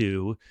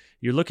 282,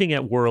 you're looking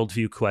at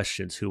worldview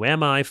questions. Who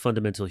am I?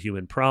 Fundamental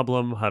human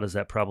problem. How does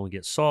that problem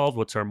get solved?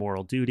 What's our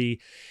moral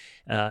duty?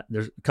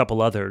 There's a couple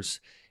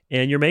others.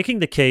 And you're making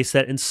the case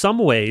that in some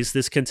ways,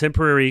 this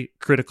contemporary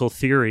critical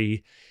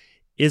theory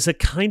is a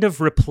kind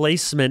of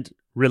replacement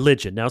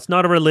religion. Now, it's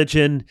not a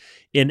religion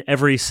in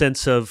every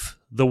sense of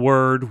the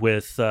word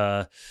with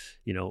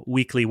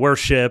weekly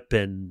worship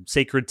and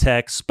sacred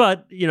texts,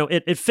 but,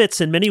 it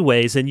fits in many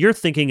ways, and you're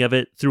thinking of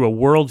it through a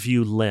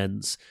worldview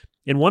lens.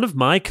 And one of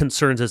my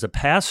concerns as a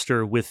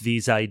pastor with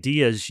these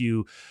ideas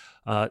you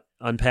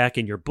unpack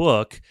in your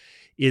book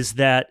is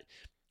that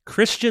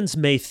Christians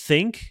may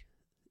think,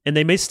 and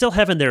they may still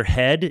have in their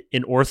head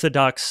an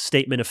orthodox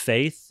statement of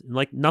faith,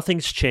 like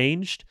nothing's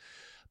changed,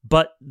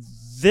 but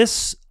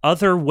this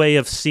other way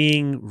of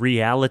seeing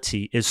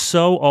reality is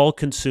so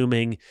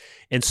all-consuming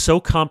and so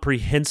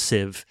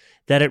comprehensive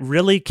that it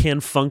really can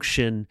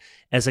function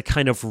as a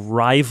kind of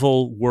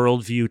rival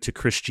worldview to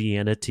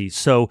Christianity.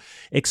 So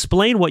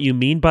explain what you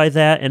mean by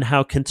that and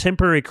how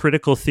contemporary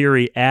critical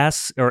theory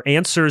asks or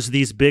answers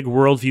these big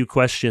worldview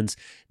questions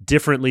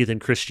differently than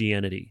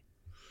Christianity.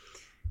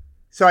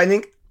 So I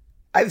think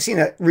I've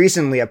seen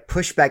recently a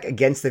pushback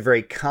against the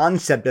very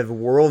concept of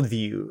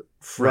worldview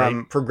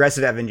from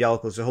progressive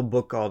evangelicals. A whole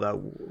book called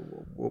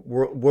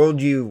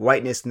Worldview,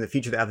 Whiteness, and the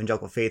Future of the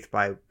Evangelical Faith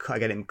by a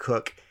guy named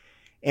Cook.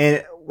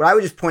 And what I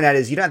would just point out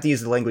is you don't have to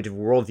use the language of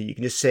worldview. You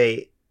can just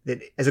say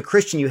that as a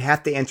Christian, you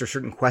have to answer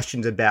certain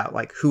questions about,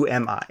 like, who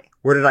am I?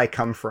 Where did I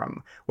come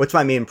from? What's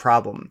my main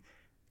problem?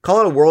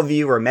 Call it a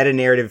worldview or a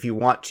meta-narrative if you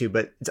want to,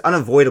 but it's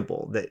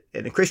unavoidable that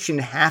a Christian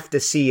have to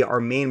see our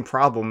main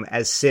problem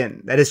as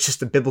sin. That is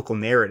just a biblical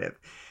narrative.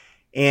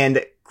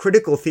 And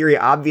critical theory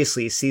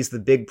obviously sees the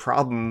big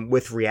problem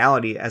with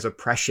reality as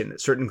oppression, that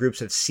certain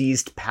groups have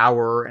seized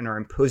power and are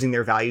imposing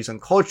their values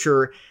on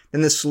culture.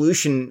 Then the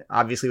solution,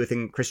 obviously,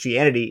 within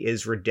Christianity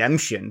is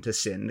redemption to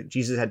sin. That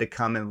Jesus had to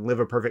come and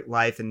live a perfect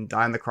life and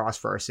die on the cross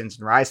for our sins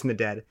and rise from the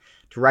dead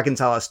to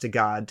reconcile us to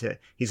God.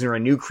 He's going to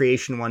renew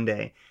creation one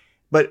day.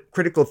 But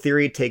critical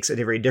theory takes a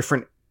very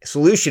different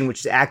solution, which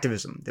is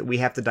activism, that we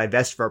have to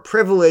divest of our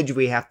privilege,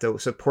 we have to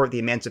support the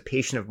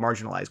emancipation of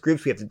marginalized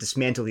groups, we have to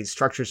dismantle these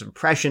structures of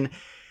oppression.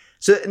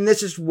 So, and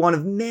this is one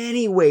of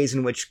many ways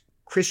in which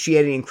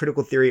Christianity and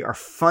critical theory are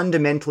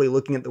fundamentally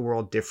looking at the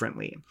world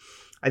differently.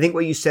 I think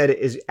what you said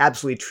is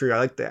absolutely true. I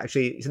like that.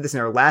 Actually, you said this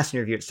in our last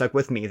interview. It stuck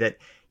with me that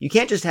you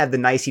can't just have the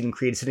Nicene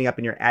Creed sitting up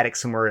in your attic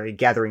somewhere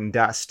gathering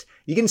dust.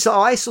 You can say,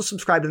 oh, I still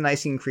subscribe to the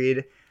Nicene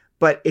Creed.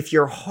 But if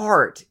your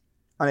heart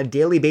on a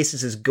daily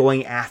basis is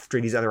going after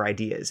these other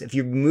ideas, if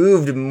you're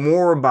moved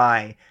more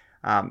by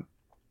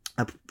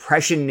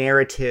oppression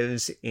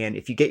narratives, and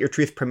if you get your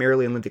truth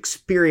primarily in lived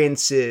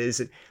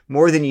experiences,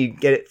 more than you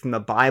get it from the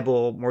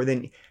Bible,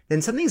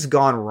 then something's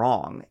gone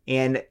wrong.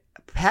 And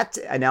Pat's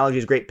analogy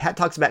is great. Pat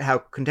talks about how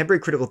contemporary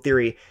critical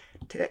theory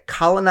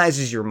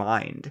colonizes your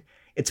mind.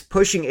 It's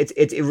pushing,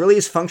 it really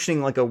is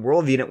functioning like a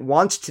worldview, and it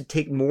wants to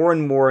take more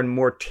and more and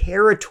more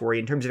territory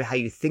in terms of how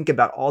you think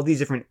about all these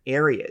different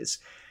areas.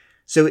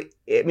 So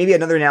maybe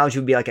another analogy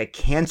would be like a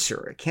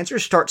cancer. Cancer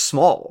starts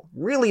small,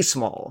 really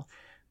small,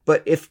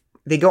 but if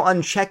they go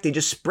unchecked, they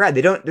just spread.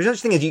 There's no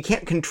such thing as you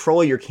can't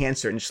control your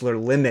cancer and just sort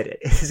of limit it.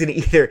 It's going to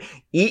either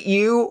eat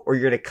you or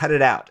you're going to cut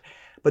it out.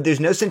 But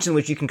there's no sense in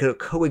which you can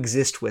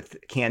coexist with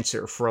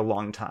cancer for a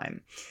long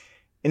time.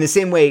 In the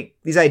same way,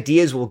 these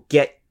ideas will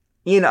get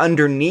in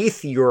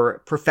underneath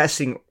your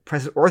professing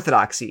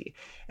orthodoxy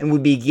and we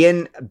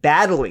begin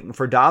battling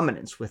for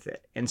dominance with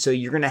it. And so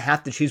you're going to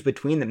have to choose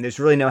between them. There's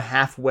really no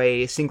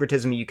halfway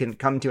syncretism you can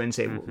come to and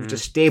say, well, it's a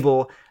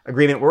stable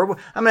agreement.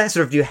 I'm going to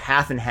sort of do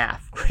half and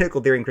half,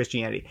 critical theory and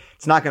Christianity.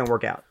 It's not going to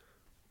work out.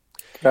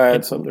 Can I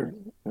add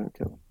something?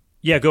 Okay.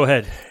 Yeah, go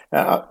ahead.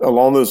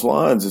 Along those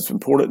lines, it's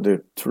important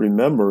to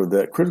remember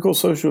that critical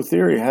social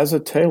theory has a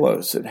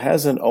telos. It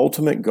has an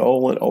ultimate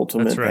goal and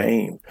ultimate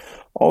aim.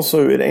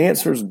 Also, it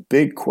answers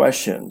big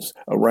questions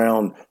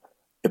around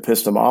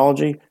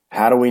epistemology.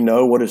 How do we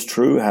know what is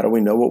true? How do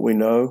we know what we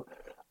know?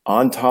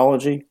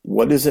 Ontology.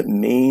 What does it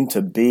mean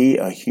to be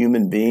a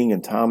human being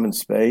in time and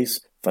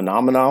space?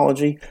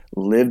 Phenomenology,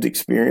 lived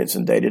experience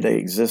and day-to-day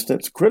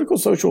existence. Critical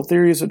social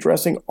theory is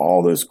addressing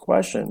all those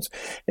questions.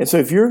 And so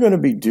if you're going to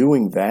be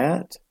doing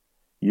that,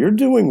 you're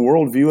doing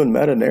worldview and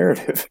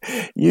meta-narrative.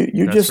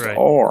 You just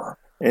are.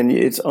 And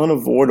it's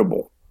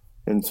unavoidable.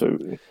 And so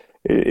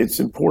it's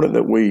important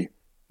that we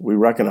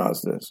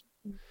recognize this.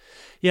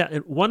 Yeah,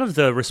 and one of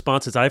the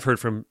responses I've heard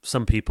from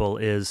some people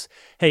is,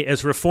 hey,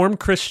 as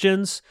Reformed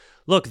Christians,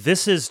 look,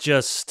 this is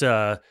just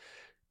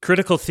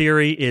critical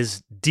theory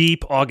is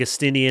deep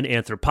Augustinian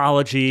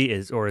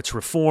anthropology, or it's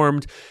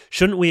Reformed.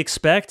 Shouldn't we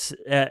expect,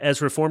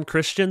 as Reformed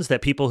Christians,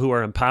 that people who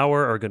are in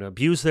power are going to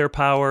abuse their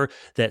power,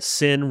 that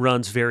sin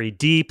runs very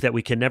deep, that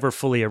we can never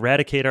fully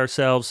eradicate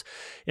ourselves?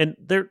 And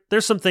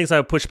there's some things I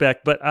would push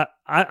back, but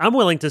I'm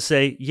willing to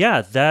say,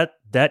 yeah, that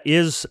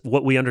is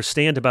what we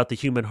understand about the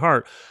human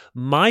heart.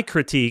 My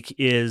critique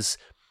is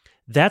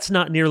that's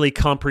not nearly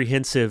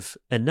comprehensive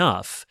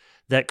enough.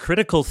 That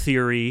critical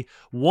theory,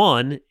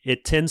 one,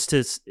 it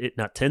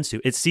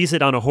sees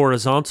it on a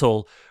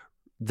horizontal.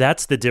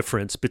 That's the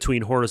difference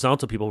between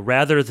horizontal people,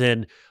 rather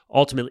than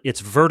ultimately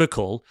it's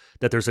vertical,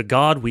 that there's a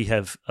God we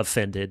have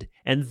offended.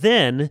 And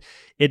then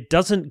it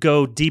doesn't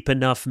go deep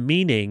enough,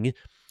 meaning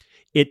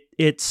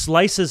it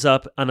slices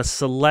up on a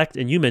select,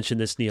 and you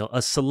mentioned this, Neil,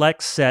 a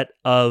select set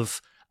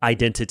of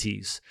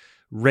identities.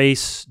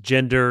 Race,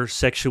 gender,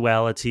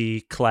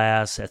 sexuality,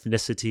 class,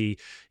 ethnicity,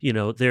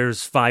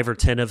 there's 5 or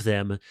 10 of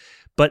them.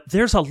 But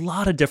there's a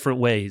lot of different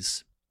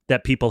ways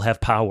that people have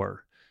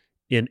power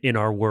in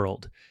our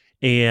world.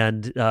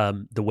 And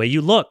the way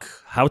you look,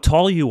 how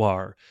tall you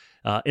are.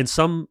 In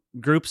some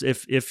groups,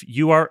 if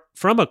you are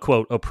from a,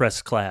 quote,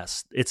 oppressed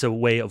class, it's a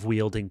way of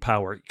wielding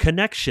power.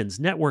 Connections,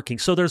 networking.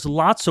 So there's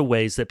lots of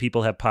ways that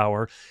people have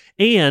power.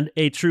 And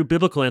a true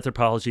biblical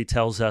anthropology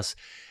tells us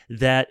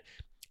that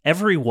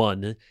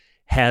everyone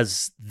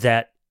has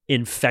that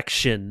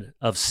infection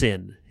of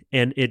sin.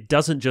 And it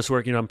doesn't just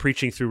work. I'm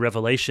preaching through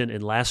Revelation,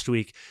 and last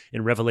week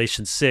in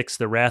Revelation 6,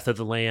 the wrath of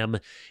the Lamb,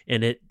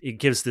 and it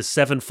gives this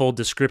 7-fold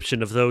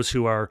description of those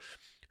who are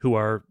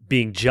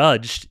being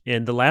judged.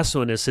 And the last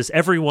one says,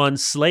 everyone,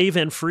 slave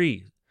and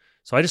free.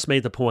 So I just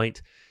made the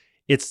point,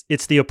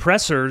 it's the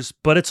oppressors,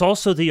 but it's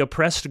also the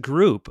oppressed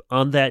group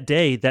on that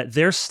day, that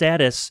their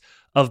status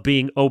of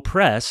being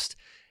oppressed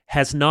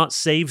has not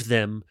saved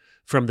them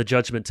from the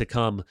judgment to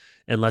come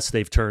unless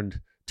they've turned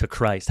to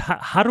Christ.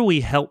 How do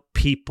we help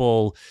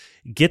people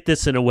get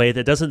this in a way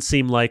that doesn't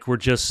seem like we're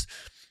just,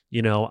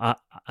 I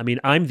mean,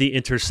 I'm the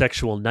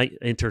intersectional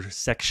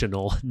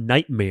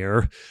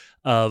nightmare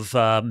of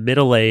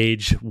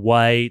middle-age,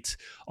 white,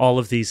 all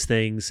of these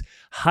things.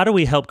 How do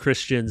we help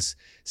Christians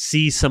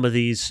see some of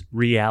these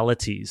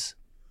realities?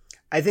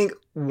 I think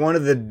one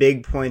of the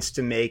big points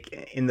to make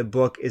in the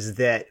book is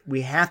that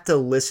we have to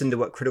listen to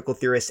what critical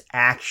theorists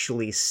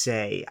actually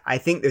say. I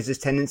think there's this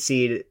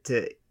tendency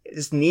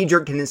this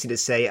knee-jerk tendency to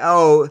say,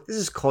 oh, this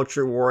is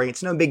culture warring,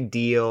 it's no big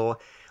deal.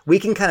 We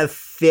can kind of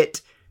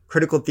fit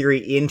critical theory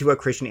into a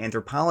Christian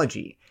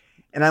anthropology.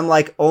 And I'm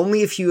like,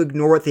 only if you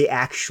ignore what they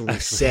actually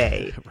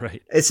say.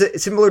 Right. It's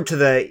similar to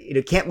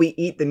the, can't we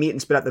eat the meat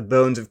and spit out the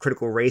bones of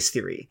critical race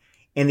theory?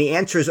 And the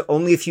answer is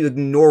only if you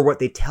ignore what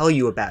they tell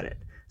you about it.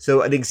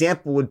 So an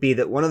example would be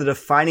that one of the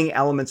defining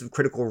elements of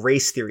critical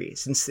race theory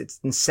since its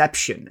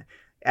inception,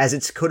 as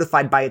it's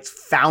codified by its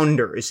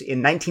founders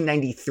in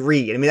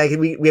 1993, I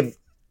mean, we have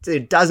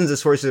dozens of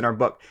sources in our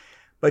book,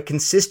 but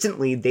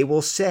consistently they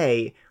will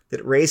say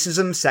that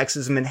racism,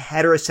 sexism, and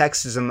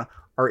heterosexism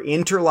are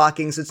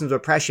interlocking systems of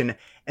oppression,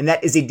 and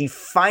that is a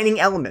defining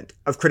element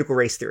of critical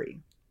race theory.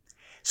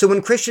 So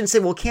when Christians say,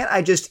 well, can't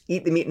I just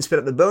eat the meat and spit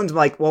out the bones? I'm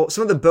like, well,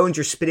 some of the bones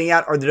you're spitting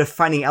out are the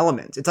defining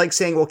element. It's like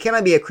saying, well, can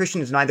I be a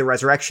Christian and deny the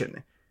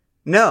resurrection?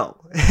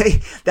 No,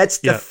 that's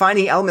the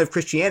defining element of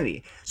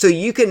Christianity. So what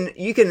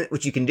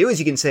you can do is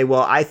you can say,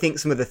 well, I think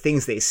some of the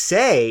things they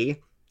say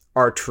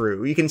are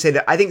true. You can say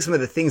that I think some of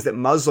the things that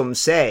Muslims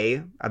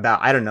say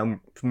about, I don't know,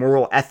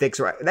 moral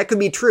ethics, or that could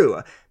be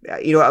true.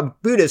 A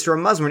Buddhist or a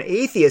Muslim or an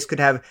atheist could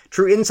have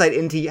true insight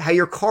into how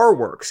your car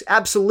works.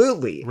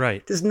 Absolutely.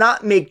 Right. Does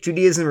not make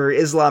Judaism or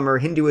Islam or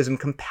Hinduism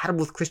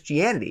compatible with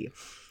Christianity.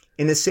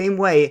 In the same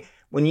way,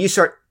 when you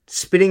start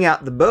spitting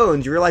out the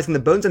bones, you're realizing the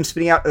bones I'm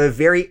spitting out are the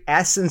very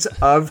essence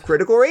of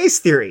critical race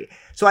theory.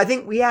 So I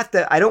think we have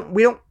to,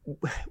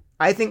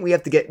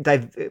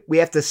 we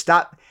have to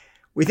stop.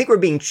 We think we're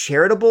being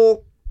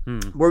charitable.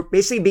 We're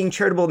basically being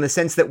charitable in the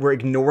sense that we're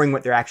ignoring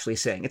what they're actually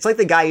saying. It's like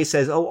the guy who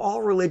says, oh,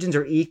 all religions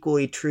are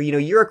equally true.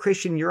 You're a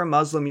Christian, you're a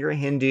Muslim, you're a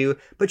Hindu,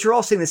 but you're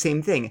all saying the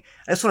same thing.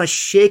 I just want to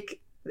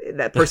shake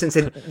that person and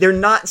say, they're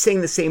not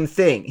saying the same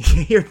thing.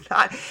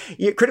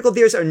 Critical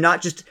theorists are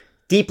not just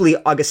deeply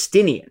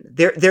Augustinian.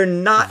 They're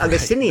not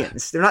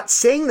Augustinians. They're not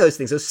saying those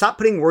things. So stop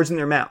putting words in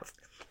their mouth.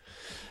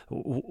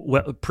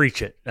 Well,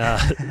 preach it.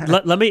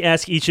 Let me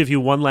ask each of you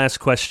one last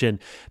question.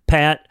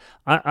 Pat,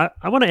 I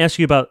want to ask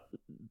you about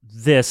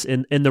this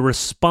in the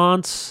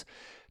response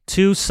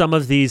to some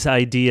of these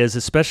ideas,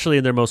 especially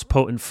in their most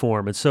potent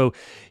form. And so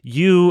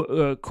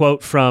you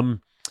quote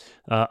from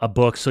a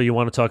book, so you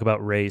want to talk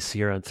about race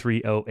here on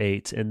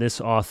 308. And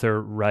this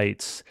author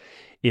writes,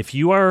 if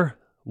you are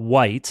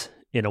white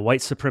in a white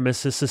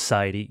supremacist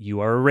society, you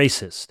are a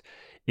racist.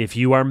 If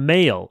you are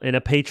male in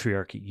a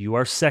patriarchy, you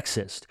are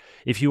sexist.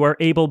 If you are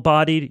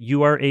able-bodied,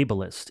 you are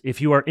ableist. If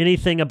you are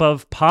anything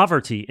above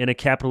poverty in a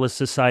capitalist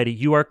society,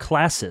 you are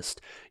classist.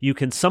 You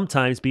can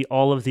sometimes be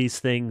all of these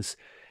things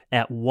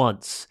at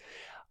once.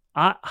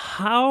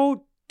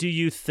 How do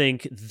you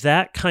think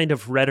that kind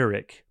of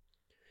rhetoric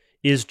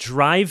is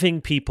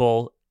driving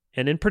people,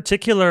 and in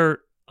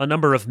particular, a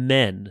number of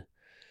men,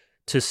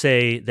 to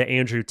say the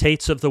Andrew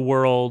Tates of the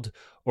world,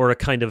 or a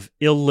kind of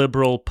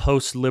illiberal,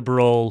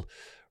 post-liberal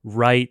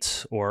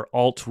right or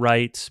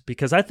alt-right?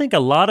 Because I think a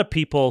lot of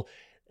people,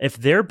 if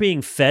they're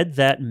being fed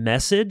that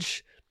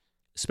message,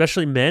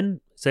 especially men,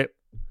 say,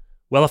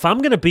 well, if I'm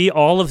going to be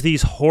all of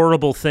these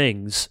horrible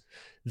things,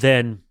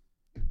 then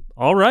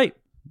all right,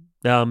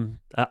 I'm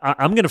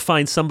going to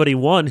find somebody,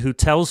 one, who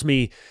tells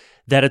me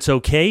that it's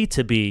okay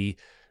to be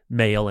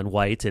male and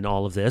white and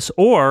all of this,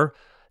 or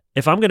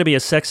if I'm going to be a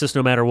sexist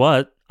no matter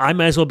what, I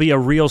might as well be a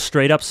real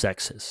straight-up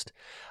sexist.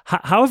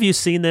 How have you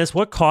seen this?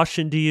 What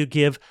caution do you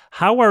give?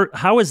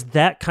 How is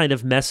that kind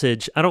of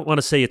message? I don't want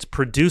to say it's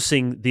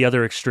producing the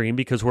other extreme,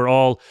 because we're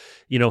all,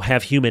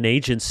 have human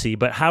agency,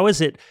 but how is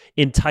it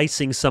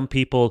enticing some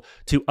people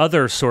to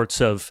other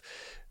sorts of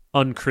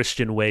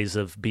unchristian ways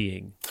of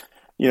being?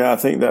 I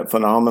think that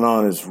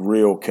phenomenon is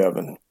real,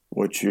 Kevin,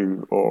 what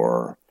you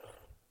are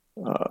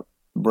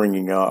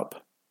bringing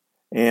up.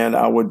 And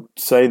I would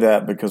say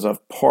that because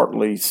I've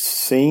partly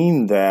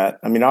seen that.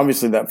 I mean,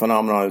 obviously that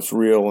phenomenon is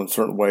real in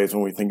certain ways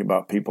when we think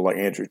about people like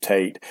Andrew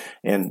Tate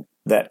and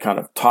that kind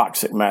of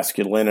toxic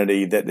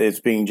masculinity that is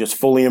being just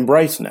fully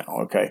embraced now.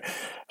 Okay.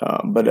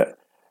 But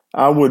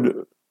I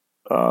would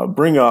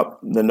bring up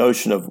the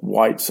notion of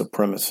white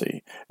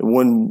supremacy.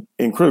 When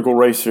in critical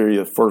race theory,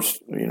 the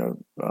first,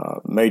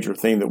 major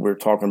theme that we're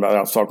talking about, I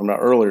was talking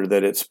about earlier,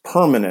 that it's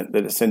permanent,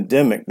 that it's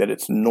endemic, that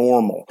it's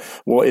normal.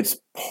 Well, it's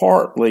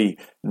partly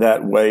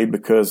that way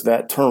because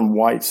that term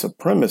white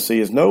supremacy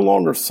is no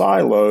longer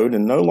siloed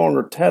and no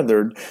longer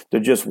tethered to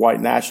just white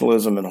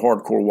nationalism and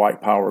hardcore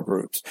white power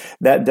groups.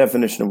 That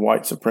definition of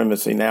white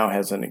supremacy now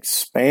has an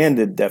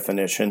expanded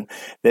definition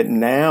that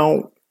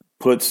now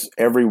puts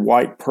every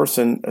white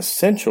person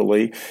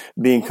essentially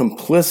being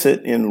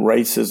complicit in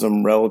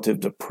racism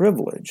relative to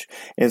privilege.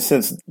 And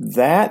since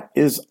that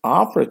is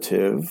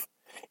operative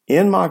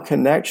in my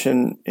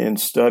connection in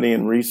study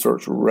and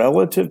research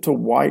relative to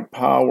white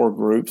power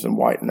groups and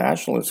white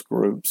nationalist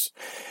groups,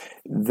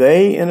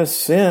 they, in a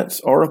sense,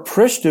 are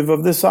appreciative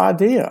of this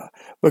idea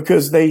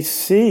because they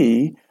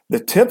see the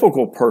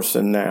typical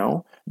person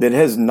now that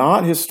has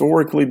not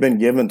historically been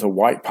given to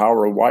white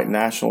power or white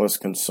nationalist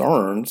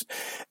concerns.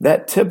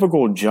 That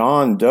typical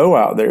John Doe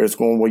out there is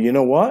going, well, you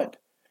know what?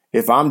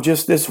 If I'm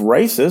just this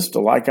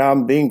racist, like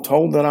I'm being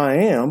told that I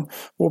am,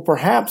 well,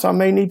 perhaps I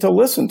may need to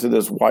listen to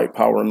this white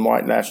power and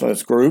white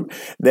nationalist group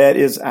that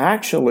is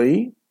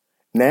actually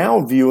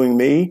now viewing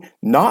me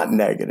not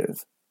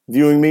negative,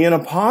 viewing me in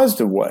a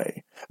positive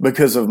way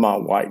because of my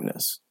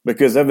whiteness.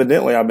 Because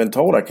evidently I've been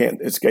told I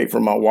can't escape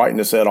from my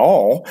whiteness at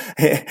all,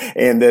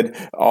 and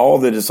that all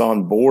that is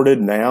onboarded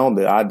now,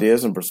 the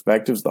ideas and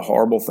perspectives, the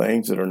horrible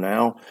things that are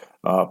now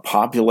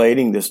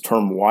populating this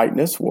term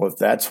whiteness. Well, if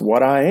that's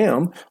what I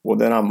am, well,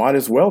 then I might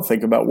as well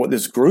think about what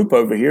this group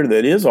over here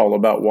that is all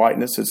about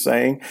whiteness is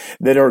saying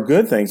that are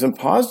good things and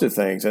positive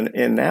things.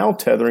 And now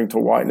tethering to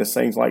whiteness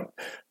things like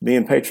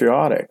being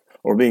patriotic,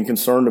 or being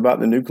concerned about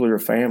the nuclear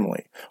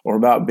family, or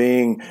about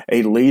being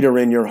a leader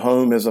in your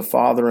home as a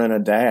father and a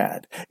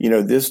dad. You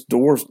know, this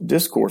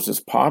discourse is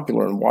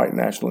popular in white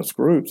nationalist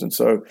groups. And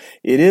so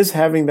it is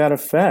having that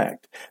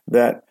effect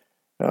that,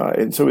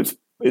 and so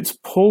it's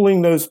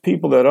pulling those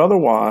people that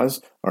otherwise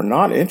are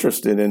not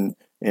interested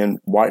in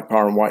white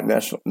power and white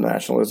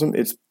nationalism.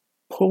 It's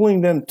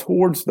pulling them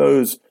towards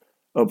those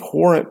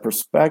abhorrent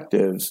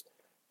perspectives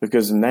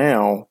because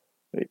now,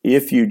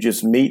 if you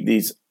just meet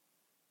these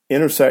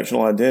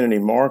intersectional identity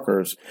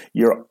markers,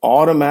 you're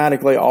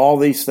automatically all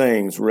these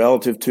things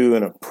relative to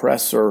an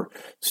oppressor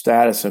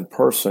status and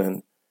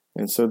person.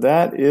 And so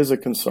that is a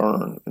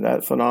concern.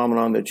 That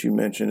phenomenon that you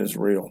mentioned is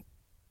real.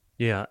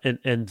 Yeah.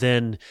 And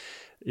then,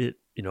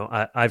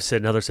 I've said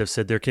and others have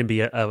said there can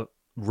be a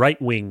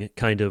right-wing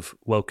kind of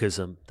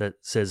wokeism that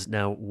says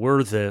now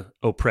we're the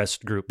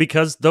oppressed group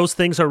because those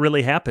things are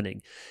really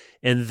happening.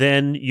 And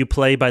then you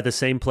play by the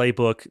same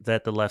playbook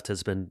that the left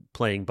has been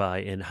playing by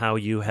in how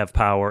you have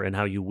power and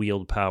how you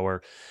wield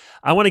power.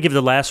 I want to give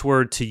the last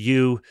word to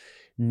you,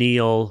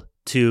 Neil,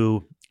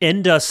 to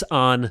end us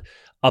on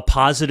a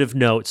positive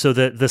note. So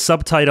the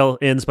subtitle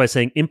ends by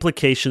saying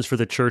implications for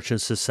the church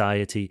and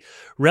society.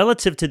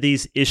 Relative to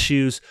these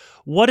issues,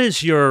 what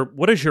is your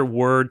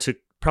word to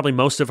probably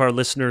most of our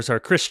listeners are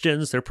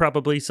Christians. They're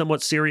probably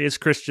somewhat serious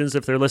Christians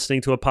if they're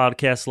listening to a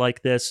podcast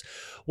like this.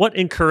 What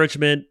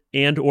encouragement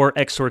and or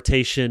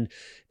exhortation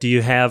do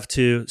you have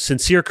to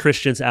sincere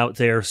Christians out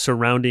there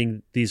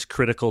surrounding these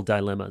critical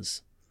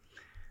dilemmas?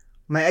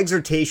 My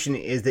exhortation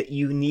is that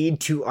you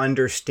need to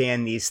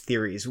understand these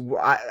theories.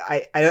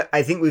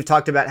 I think we've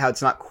talked about how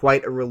it's not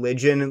quite a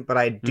religion, but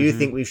I do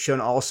think we've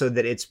shown also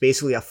that it's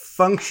basically a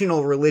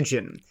functional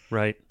religion.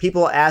 Right.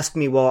 People ask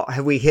me, well,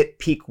 have we hit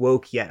peak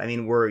woke yet? I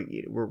mean, we're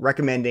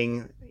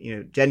recommending,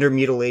 genital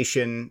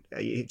mutilation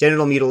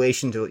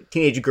to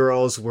teenage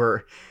girls.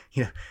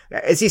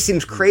 It just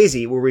seems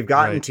crazy where we've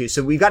gotten to.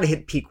 So we've got to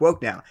hit peak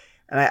woke now.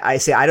 And I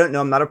say, I don't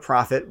know, I'm not a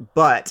prophet,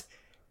 but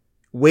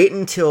wait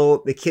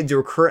until the kids who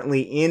are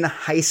currently in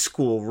high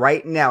school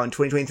right now in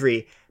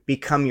 2023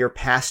 become your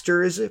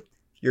pastors,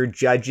 your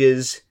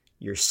judges,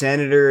 your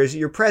senators,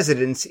 your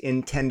presidents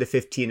in 10 to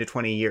 15 to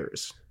 20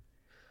 years.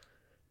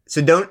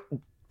 So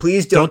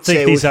please don't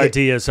think these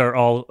ideas are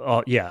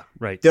all, yeah,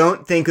 right.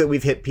 Don't think that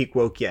we've hit peak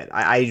woke yet.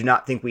 I do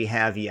not think we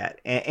have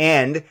yet.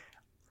 And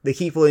the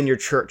people in your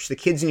church, the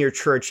kids in your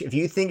church, if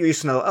you think you're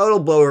just going to, it'll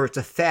blow over, it's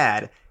a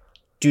fad,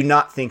 do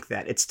not think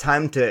that. It's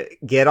time to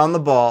get on the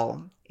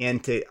ball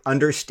and to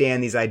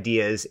understand these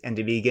ideas and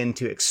to begin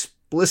to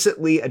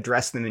explicitly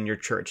address them in your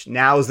church.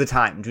 Now is the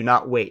time. Do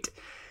not wait.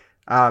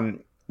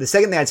 The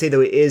second thing I'd say,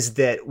 though, is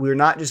that we're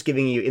not just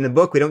giving you, in the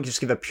book, we don't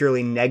just give a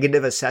purely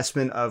negative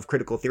assessment of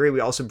critical theory. We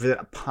also present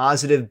a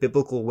positive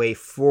biblical way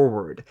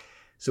forward.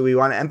 So we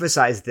want to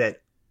emphasize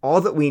that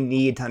all that we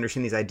need to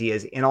understand these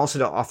ideas and also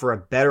to offer a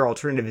better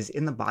alternative is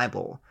in the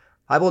Bible.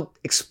 The Bible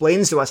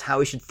explains to us how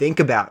we should think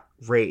about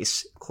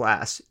race,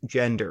 class,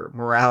 gender,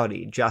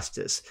 morality,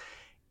 justice.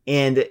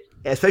 And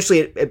especially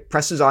it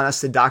presses on us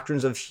the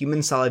doctrines of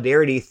human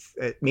solidarity,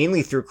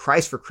 mainly through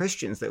Christ for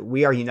Christians, that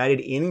we are united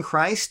in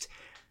Christ,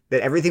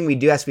 that everything we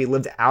do has to be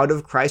lived out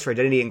of Christ, our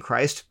identity in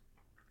Christ.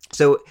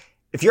 So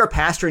if you're a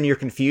pastor and you're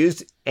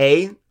confused,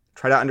 A,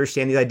 try to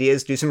understand these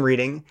ideas, do some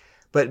reading,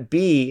 but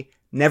B,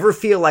 never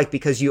feel like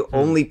because you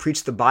only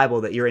preach the Bible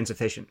that you're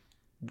insufficient.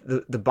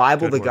 The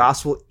Bible, the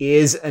gospel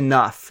is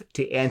enough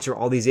to answer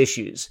all these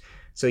issues.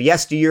 So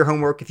yes, do your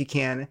homework if you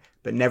can,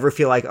 but never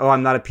feel like, oh,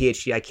 I'm not a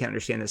PhD, I can't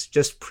understand this.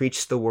 Just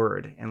preach the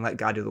word and let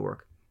God do the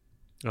work.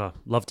 Oh,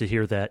 love to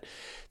hear that.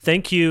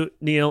 Thank you,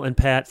 Neil and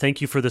Pat. Thank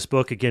you for this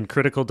book. Again,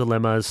 Critical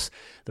Dilemmas,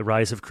 The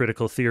Rise of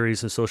Critical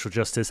Theories and Social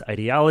Justice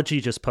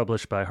Ideology, just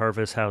published by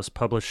Harvest House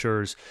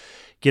Publishers.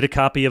 Get a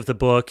copy of the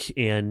book,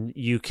 and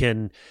you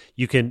can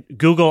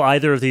Google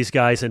either of these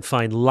guys and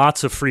find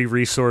lots of free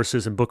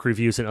resources and book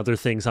reviews and other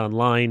things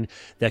online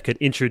that could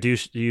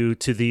introduce you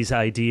to these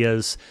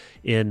ideas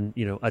in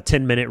a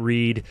 10-minute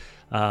read.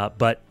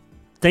 But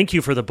thank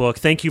you for the book.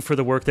 Thank you for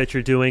the work that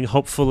you're doing.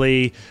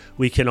 Hopefully,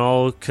 we can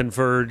all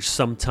converge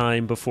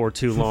sometime before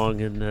too long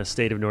in the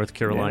state of North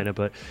Carolina. Yeah.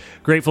 But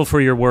grateful for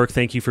your work.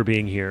 Thank you for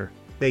being here.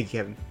 Thank you,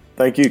 Kevin.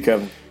 Thank you,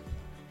 Kevin.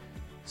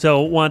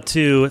 So want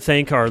to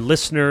thank our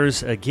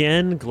listeners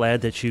again.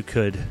 Glad that you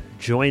could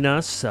join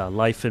us.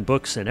 Life and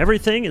Books and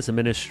Everything is a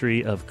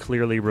ministry of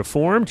Clearly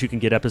Reformed. You can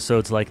get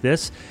episodes like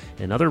this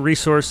and other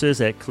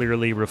resources at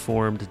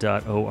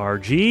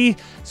clearlyreformed.org.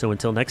 So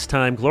until next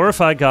time,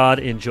 glorify God,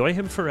 enjoy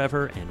Him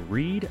forever, and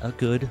read a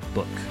good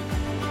book.